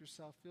to make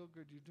yourself feel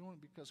good. You're doing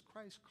it because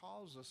Christ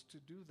calls us to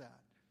do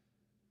that,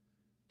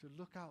 to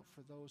look out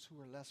for those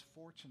who are less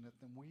fortunate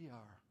than we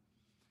are.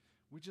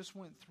 We just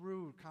went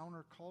through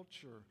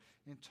counterculture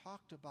and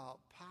talked about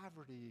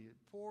poverty,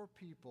 poor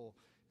people.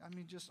 I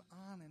mean, just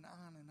on and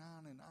on and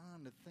on and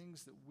on, the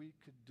things that we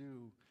could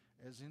do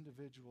as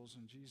individuals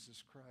in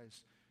Jesus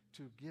Christ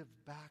to give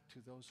back to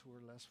those who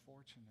are less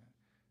fortunate.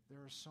 There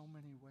are so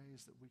many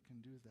ways that we can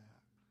do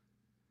that.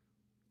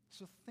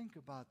 So think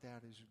about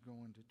that as you go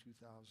into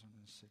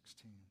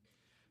 2016.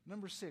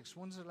 Number 6,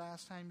 when's the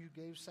last time you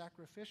gave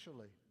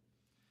sacrificially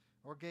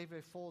or gave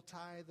a full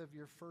tithe of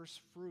your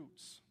first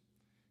fruits?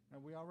 Now,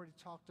 we already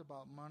talked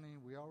about money.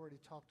 We already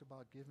talked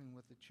about giving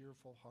with a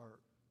cheerful heart.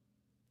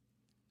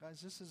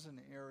 Guys, this is an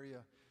area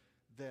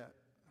that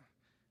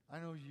I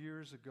know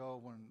years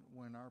ago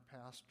when our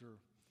pastor,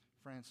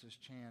 Francis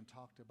Chan,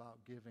 talked about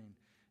giving,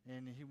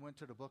 and he went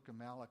to the book of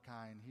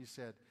Malachi, and he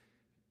said,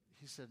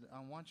 I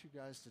want you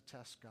guys to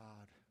test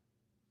God,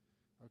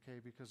 okay,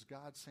 because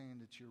God's saying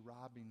that you're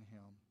robbing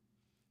him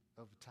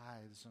of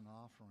tithes and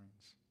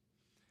offerings.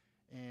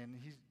 And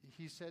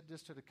he said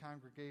this to the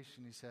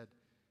congregation. He said,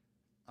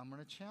 I'm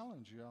going to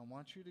challenge you. I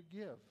want you to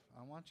give.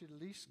 I want you to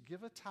at least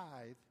give a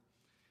tithe.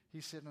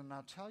 He said, and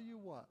I'll tell you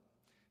what.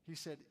 He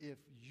said, if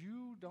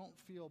you don't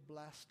feel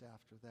blessed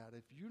after that,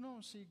 if you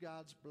don't see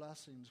God's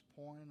blessings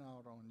pouring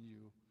out on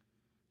you,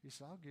 he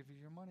said, I'll give you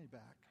your money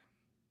back.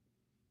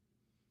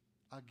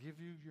 I'll give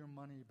you your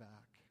money back.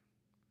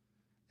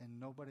 And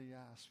nobody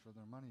asked for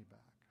their money back.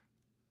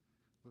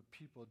 But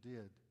people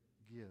did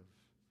give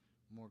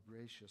more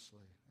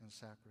graciously and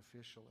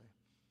sacrificially.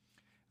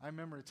 I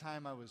remember a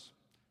time I was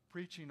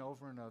preaching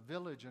over in a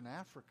village in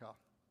Africa.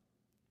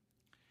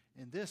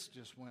 And this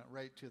just went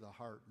right to the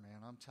heart,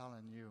 man. I'm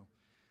telling you.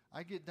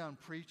 I get done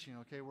preaching,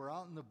 okay? We're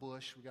out in the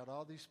bush. We got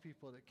all these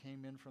people that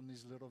came in from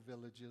these little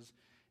villages.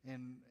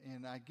 And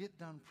I get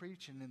done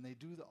preaching, and they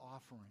do the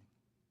offering.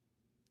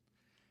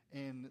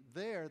 And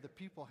there, the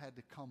people had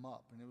to come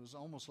up. And it was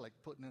almost like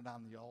putting it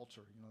on the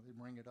altar. You know, they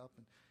bring it up,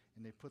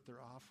 and they put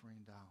their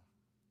offering down.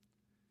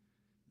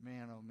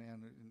 Man, oh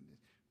man.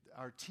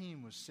 Our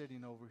team was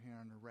sitting over here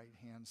on the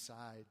right-hand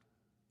side,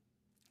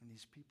 and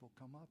these people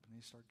come up and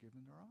they start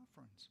giving their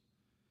offerings.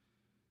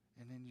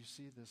 And then you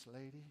see this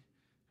lady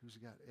who's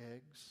got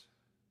eggs,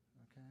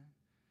 okay?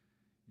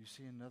 You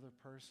see another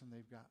person,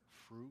 they've got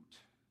fruit.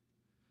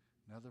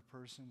 Another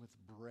person with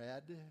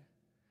bread.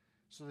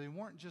 So they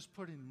weren't just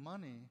putting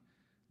money,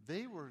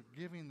 they were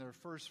giving their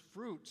first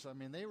fruits. I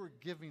mean, they were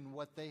giving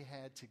what they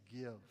had to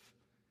give.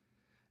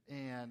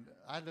 And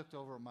I looked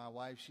over at my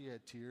wife. She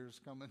had tears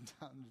coming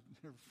down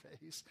her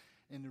face.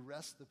 And the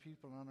rest of the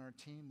people on our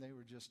team, they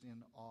were just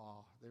in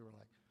awe. They were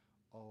like,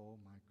 oh,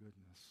 my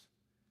goodness.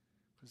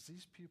 Because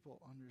these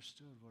people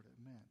understood what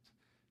it meant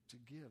to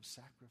give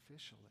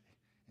sacrificially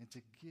and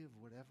to give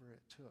whatever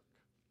it took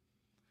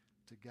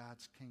to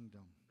God's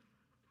kingdom.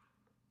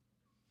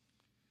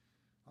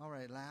 All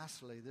right,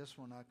 lastly, this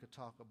one I could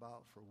talk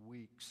about for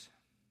weeks.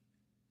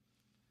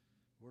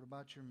 What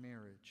about your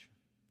marriage?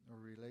 Or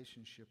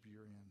relationship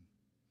you're in?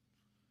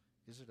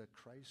 Is it a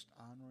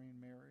Christ-honoring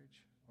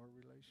marriage or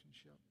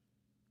relationship?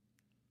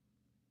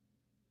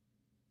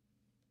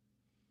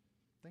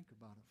 Think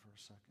about it for a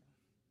second.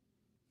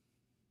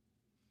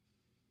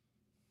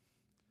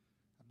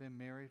 I've been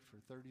married for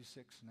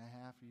 36 and a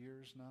half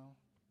years now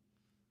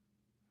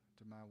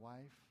to my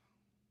wife.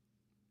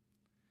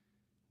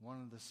 One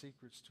of the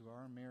secrets to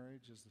our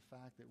marriage is the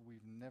fact that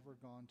we've never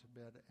gone to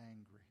bed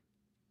angry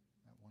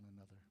at one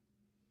another.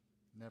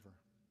 Never.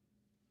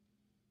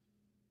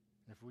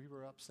 If we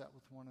were upset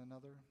with one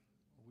another,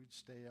 we'd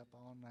stay up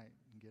all night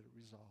and get it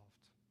resolved.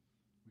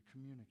 We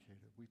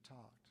communicated. We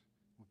talked.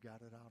 We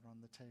got it out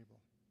on the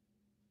table.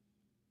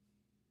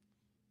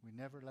 We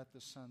never let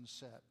the sun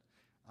set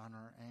on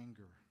our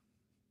anger.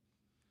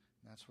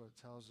 And that's what it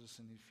tells us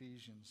in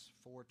Ephesians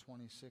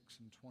 4:26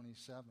 and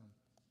 27.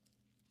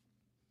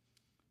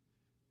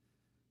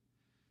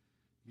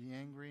 Be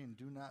angry and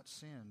do not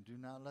sin. Do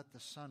not let the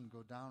sun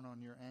go down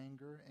on your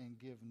anger, and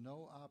give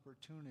no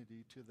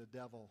opportunity to the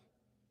devil.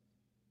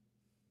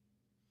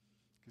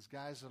 Because,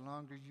 guys, the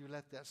longer you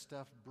let that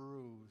stuff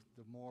brew,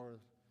 the more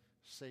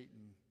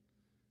Satan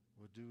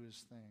will do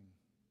his thing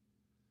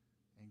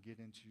and get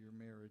into your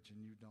marriage,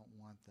 and you don't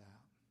want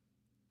that.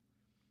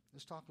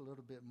 Let's talk a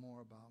little bit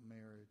more about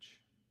marriage.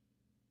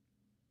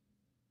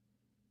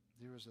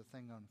 There was a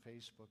thing on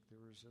Facebook.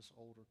 There was this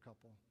older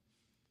couple.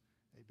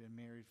 They'd been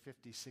married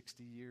 50,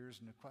 60 years,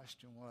 and the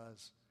question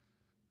was,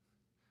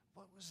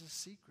 what was the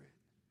secret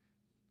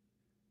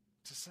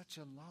to such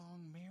a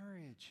long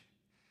marriage?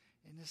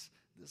 And this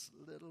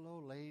little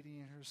old lady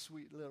in her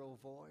sweet little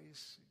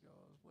voice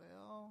goes,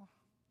 well,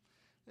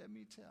 let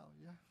me tell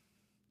you,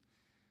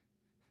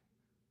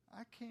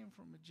 I came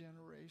from a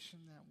generation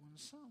that when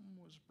something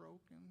was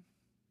broken,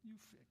 you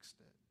fixed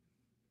it.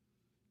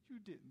 You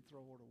didn't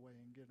throw it away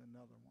and get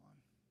another one.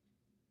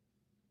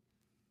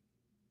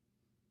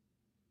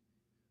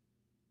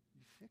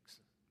 You fix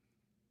it.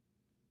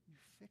 You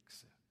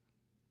fix it.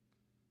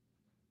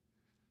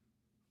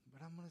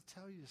 But I'm going to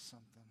tell you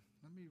something.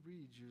 Let me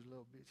read you a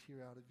little bit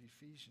here out of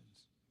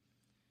Ephesians.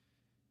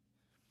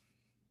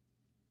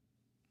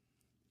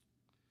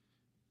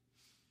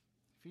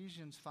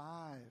 Ephesians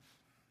 5.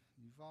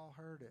 You've all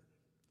heard it.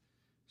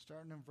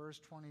 Starting in verse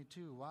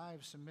 22.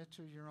 Wives, submit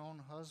to your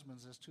own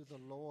husbands as to the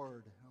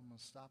Lord. I'm going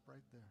to stop right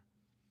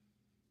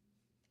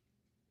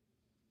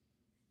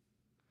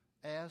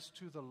there. As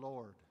to the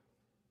Lord.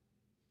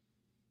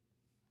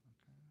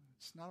 Okay?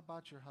 It's not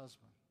about your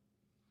husband.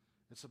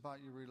 It's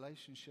about your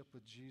relationship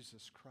with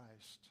Jesus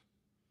Christ.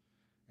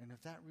 And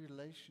if that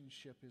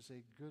relationship is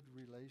a good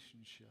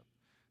relationship,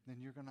 then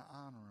you're going to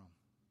honor him.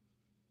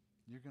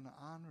 You're going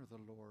to honor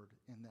the Lord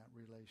in that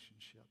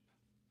relationship.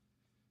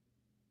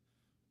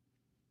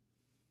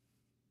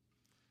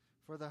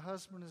 For the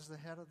husband is the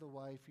head of the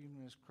wife,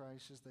 even as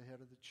Christ is the head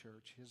of the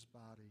church, his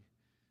body,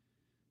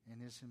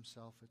 and is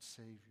himself its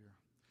Savior.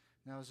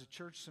 Now, as the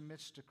church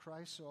submits to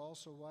Christ, so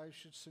also wives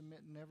should submit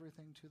in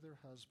everything to their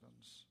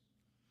husbands.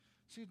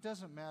 See, it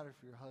doesn't matter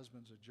if your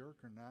husband's a jerk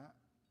or not.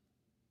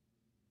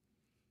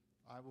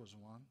 I was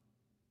one.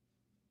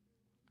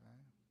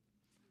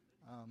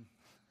 Okay.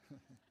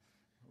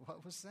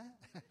 What was that?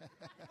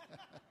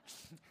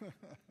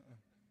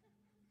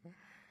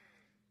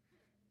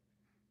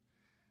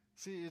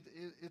 See,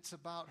 it's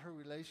about her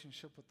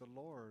relationship with the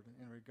Lord,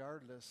 and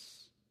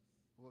regardless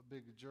what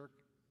big a jerk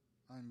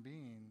I'm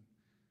being,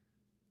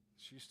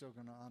 she's still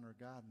going to honor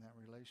God in that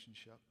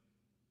relationship.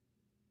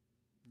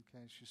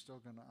 Okay, she's still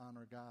going to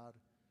honor God.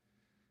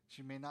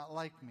 She may not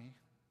like me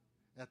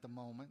at the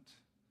moment,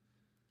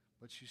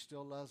 but she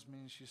still loves me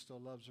and she still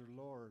loves her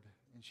Lord,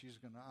 and she's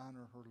going to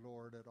honor her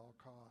Lord at all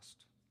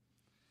cost.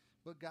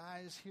 But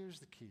guys, here's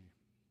the key.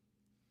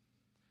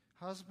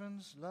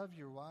 Husbands, love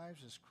your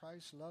wives as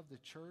Christ loved the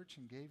church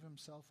and gave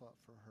himself up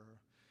for her,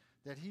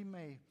 that he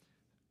may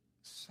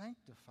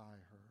sanctify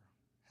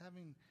her,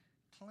 having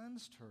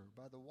cleansed her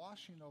by the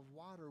washing of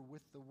water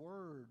with the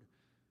word,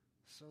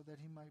 so that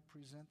he might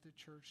present the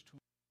church to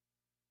him.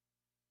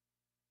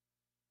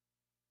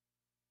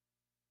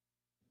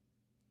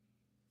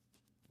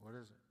 What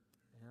is it?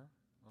 Here?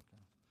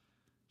 Okay.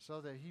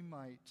 So that he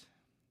might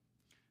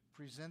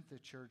present the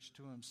church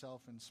to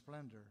himself in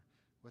splendor,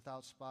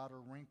 without spot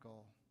or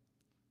wrinkle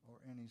or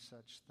any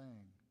such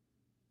thing,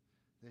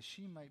 that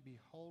she might be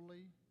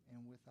holy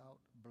and without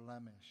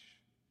blemish.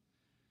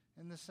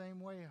 In the same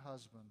way,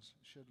 husbands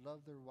should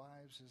love their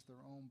wives as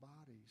their own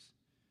bodies.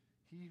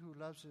 He who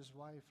loves his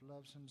wife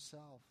loves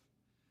himself,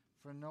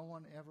 for no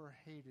one ever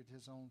hated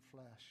his own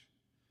flesh,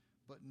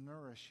 but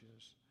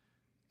nourishes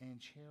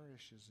and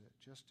cherishes it,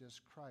 just as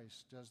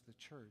Christ does the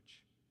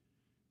church,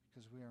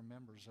 because we are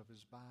members of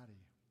his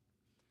body.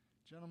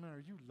 Gentlemen, are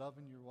you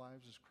loving your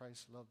wives as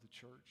Christ loved the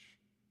church?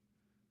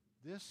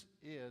 This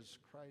is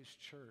Christ's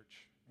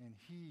church, and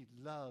he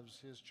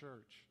loves his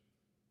church.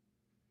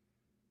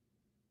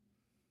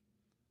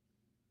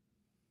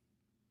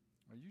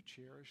 Are you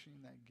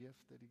cherishing that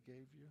gift that he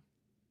gave you?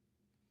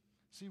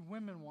 See,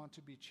 women want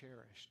to be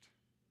cherished.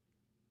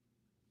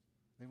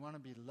 They want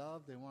to be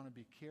loved. They want to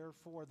be cared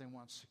for. They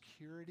want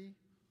security.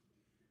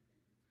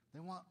 They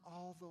want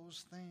all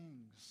those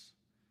things.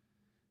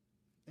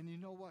 And you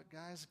know what,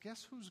 guys?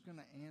 Guess who's going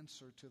to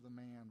answer to the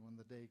man when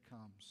the day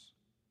comes?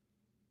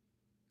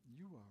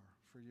 You are,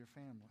 for your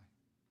family.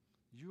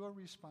 You are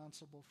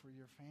responsible for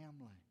your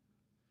family.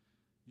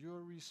 You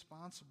are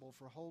responsible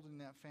for holding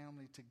that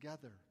family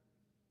together.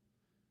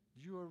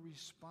 You are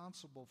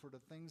responsible for the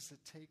things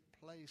that take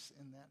place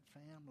in that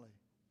family.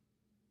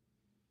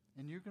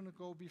 And you're going to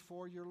go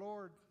before your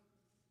Lord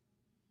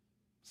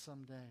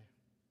someday.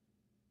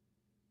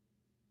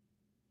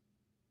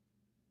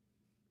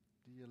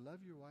 Do you love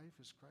your wife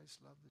as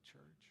Christ loved the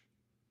church?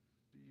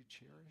 Do you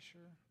cherish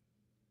her?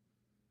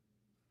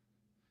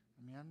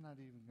 I mean, I'm not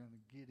even going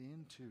to get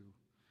into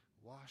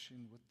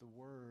washing with the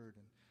word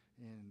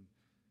and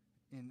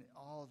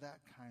all that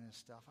kind of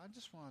stuff. I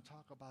just want to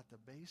talk about the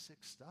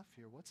basic stuff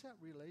here. What's that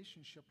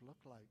relationship look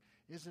like?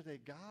 Is it a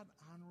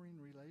God-honoring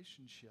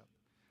relationship?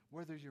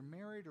 Whether you're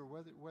married or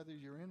whether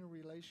you're in a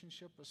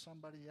relationship with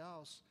somebody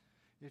else,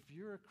 if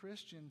you're a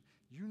Christian,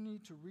 you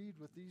need to read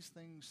what these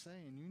things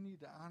say, and you need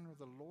to honor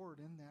the Lord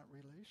in that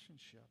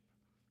relationship.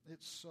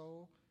 It's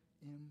so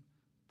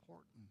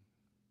important.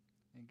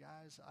 And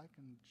guys, I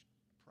can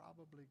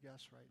probably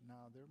guess right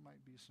now there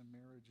might be some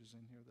marriages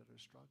in here that are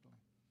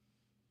struggling.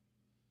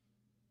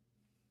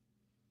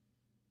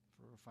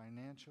 For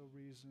financial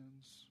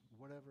reasons,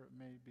 whatever it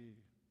may be.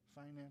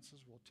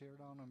 Finances will tear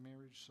down a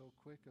marriage so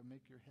quick it'll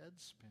make your head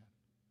spin.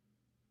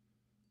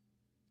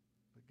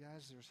 But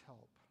guys, there's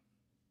help.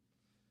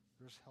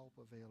 There's help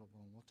available,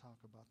 and we'll talk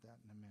about that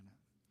in a minute.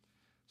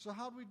 So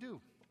how'd we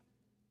do?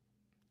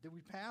 Did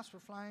we pass for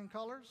flying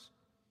colors?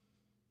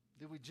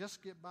 Did we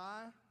just get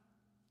by?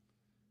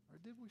 Or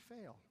did we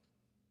fail?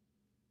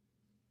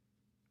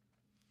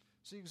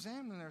 See,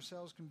 examining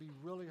ourselves can be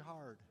really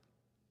hard.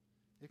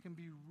 It can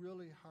be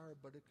really hard,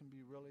 but it can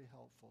be really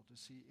helpful to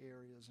see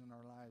areas in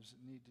our lives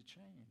that need to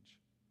change.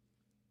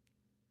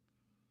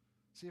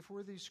 See, if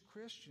we're these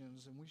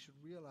Christians, then we should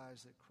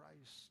realize that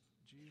Christ,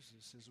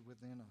 Jesus, is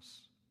within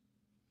us.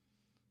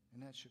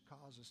 And that should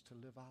cause us to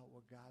live out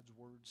what God's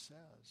word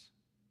says.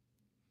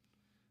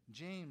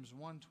 James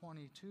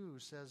 1:22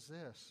 says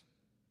this,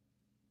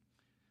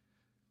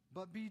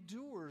 "But be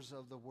doers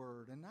of the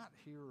word and not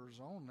hearers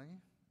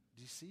only,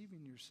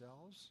 deceiving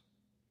yourselves."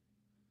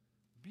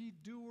 Be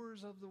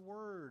doers of the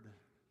word.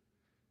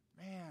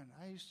 Man,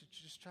 I used to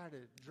just try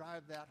to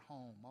drive that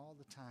home all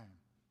the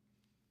time.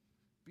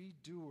 Be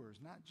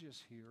doers, not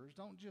just hearers.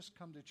 Don't just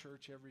come to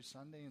church every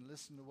Sunday and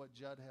listen to what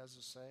Judd has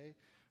to say,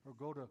 or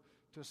go to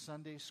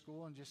Sunday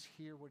school and just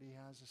hear what he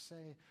has to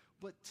say.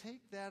 But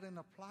take that and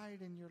apply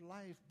it in your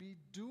life. Be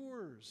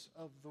doers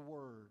of the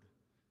word.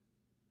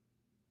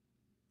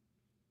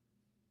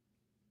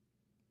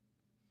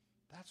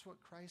 That's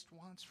what Christ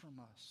wants from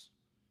us.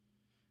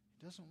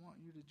 He doesn't want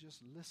you to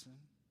just listen.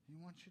 He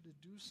wants you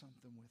to do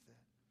something with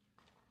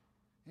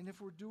it. And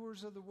if we're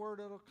doers of the word,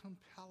 it'll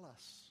compel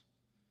us.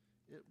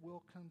 It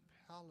will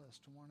compel us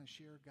to want to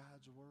share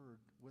God's word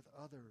with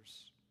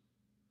others.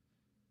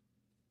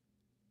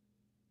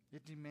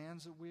 It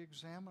demands that we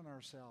examine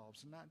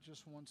ourselves, not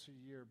just once a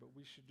year, but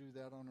we should do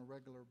that on a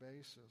regular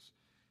basis.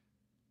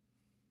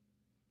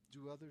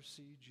 Do others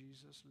see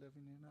Jesus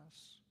living in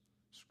us?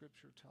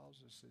 Scripture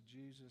tells us that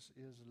Jesus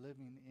is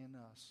living in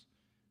us.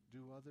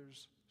 Do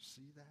others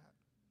see that?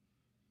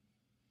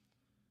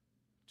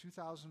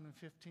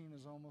 2015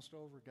 is almost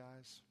over,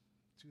 guys.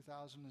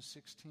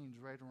 2016 is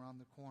right around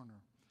the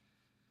corner.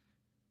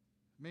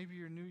 Maybe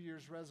your New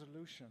Year's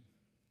resolution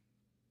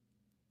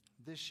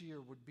this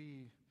year would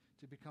be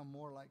to become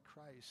more like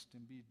Christ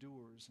and be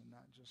doers and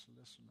not just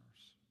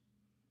listeners.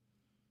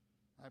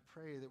 I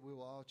pray that we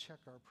will all check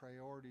our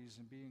priorities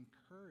and be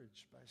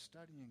encouraged by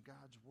studying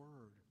God's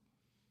word,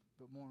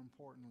 but more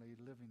importantly,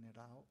 living it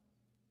out.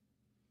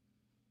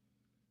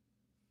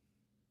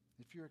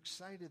 If you're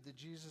excited that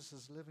Jesus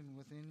is living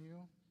within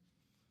you,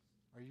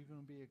 are you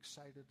going to be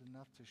excited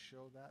enough to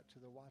show that to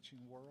the watching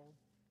world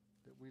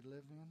that we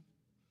live in?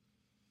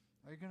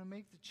 Are you going to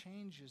make the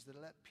changes that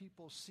let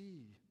people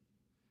see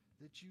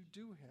that you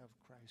do have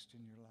Christ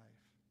in your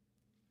life?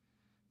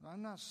 Now,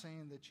 I'm not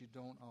saying that you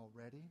don't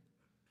already.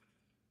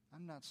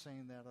 I'm not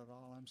saying that at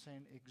all. I'm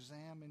saying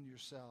examine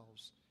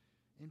yourselves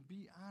and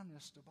be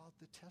honest about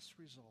the test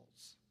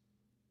results.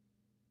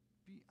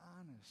 Be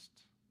honest.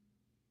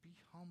 Be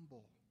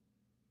humble.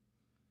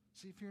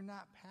 See, if you're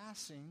not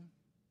passing,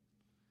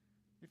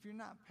 if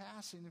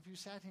you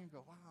sat here and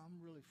go, wow, I'm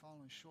really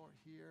falling short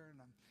here, and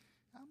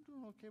I'm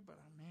doing okay, but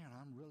man,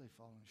 I'm really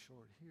falling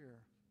short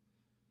here.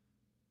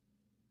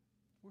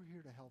 We're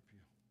here to help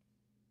you.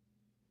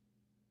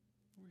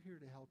 We're here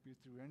to help you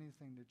through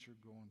anything that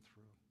you're going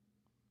through.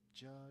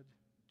 Judd,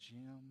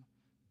 Jim,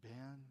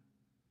 Ben,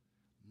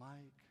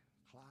 Mike,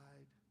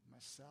 Clyde,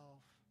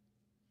 myself,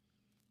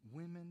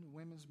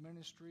 women's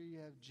ministry, you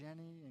have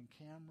Jenny and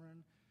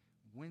Cameron,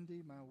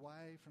 Wendy, my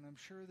wife, and I'm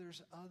sure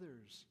there's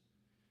others.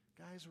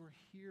 Guys, we're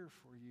here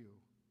for you.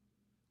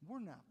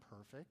 We're not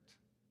perfect.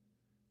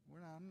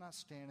 I'm not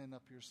standing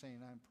up here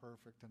saying I'm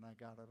perfect and I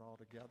got it all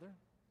together.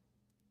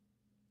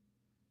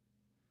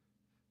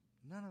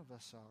 None of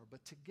us are,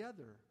 but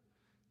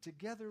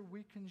together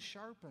we can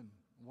sharpen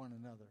one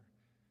another.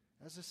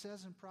 As it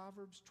says in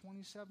Proverbs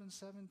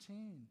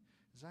 27:17,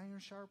 as iron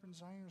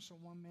sharpens iron, so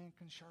one man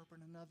can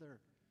sharpen another,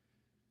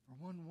 or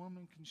one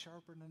woman can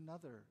sharpen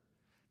another.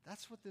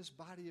 That's what this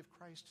body of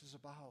Christ is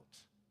about.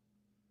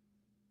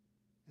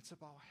 It's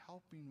about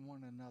helping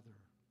one another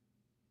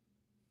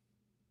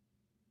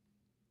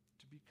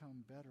to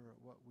become better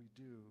at what we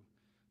do,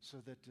 so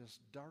that this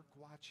dark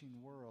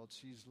watching world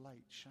sees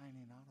light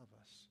shining out of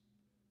us.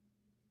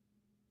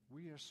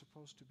 We are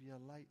supposed to be a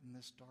light in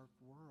this dark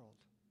world.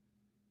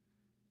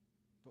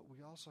 But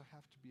we also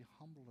have to be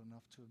humble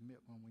enough to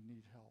admit when we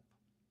need help.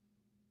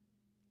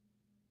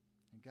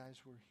 And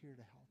guys, we're here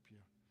to help you.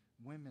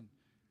 Women,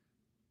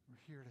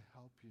 we're here to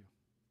help you.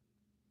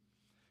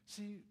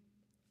 See,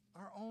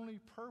 our only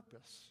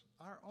purpose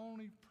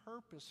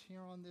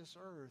here on this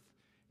earth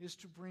is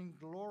to bring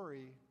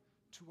glory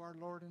to our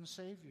Lord and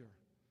Savior.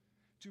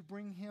 To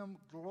bring Him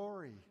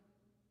glory.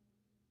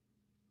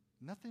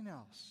 Nothing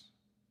else.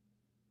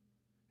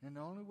 And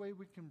the only way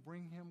we can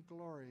bring Him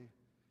glory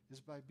is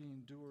by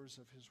being doers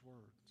of His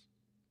words.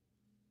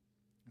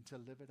 And to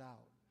live it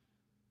out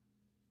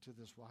to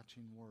this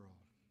watching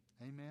world.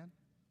 Amen?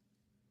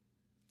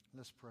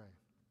 Let's pray.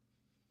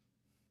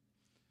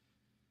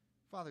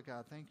 Father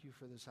God, thank you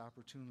for this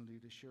opportunity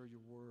to share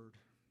your word.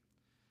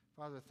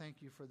 Father,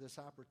 thank you for this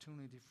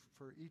opportunity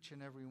for each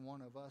and every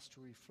one of us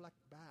to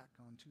reflect back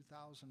on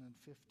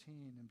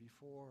 2015 and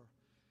before,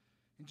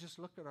 and just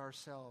look at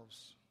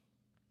ourselves.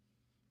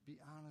 Be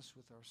honest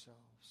with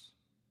ourselves.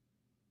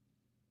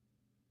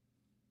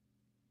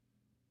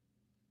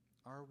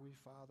 Are we,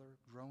 Father,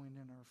 growing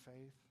in our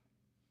faith?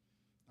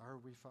 Are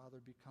we, Father,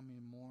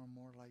 becoming more and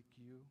more like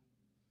you?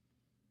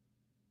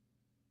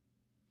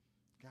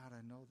 God,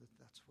 I know that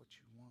that's what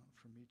you want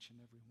from each and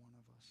every one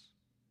of us.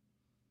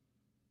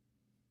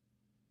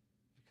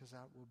 Because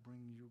that will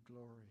bring you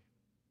glory.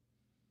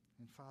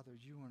 And Father,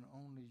 you and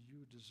only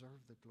you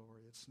deserve the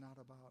glory. It's not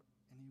about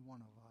any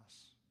one of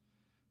us.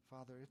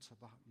 Father, it's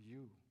about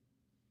you.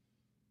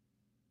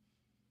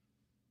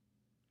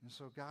 And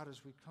so, God,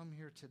 as we come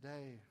here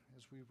today,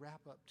 as we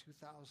wrap up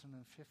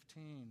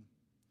 2015,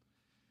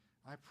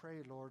 I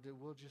pray, Lord, that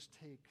we'll just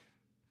take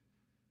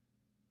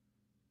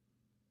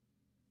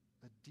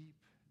a deep,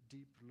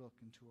 deep look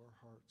into our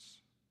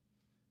hearts.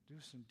 Do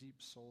some deep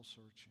soul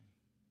searching.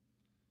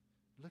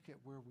 Look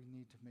at where we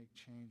need to make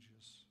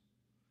changes.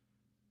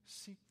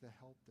 Seek the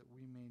help that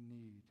we may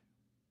need.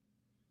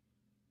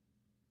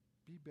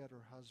 Be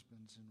better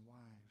husbands and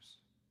wives.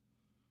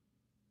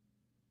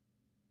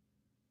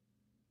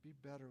 Be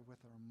better with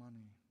our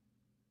money.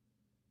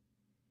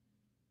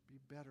 Be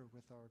better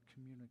with our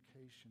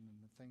communication and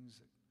the things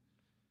that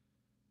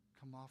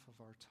come off of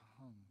our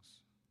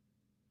tongues.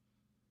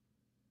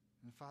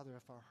 And Father,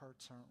 if our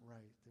hearts aren't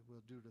right, that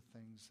we'll do the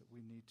things that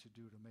we need to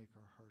do to make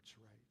our hearts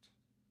right.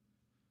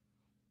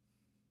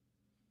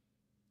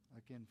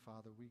 Again,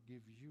 Father, we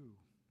give you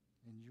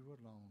and you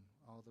alone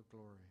all the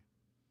glory.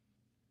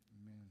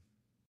 Amen.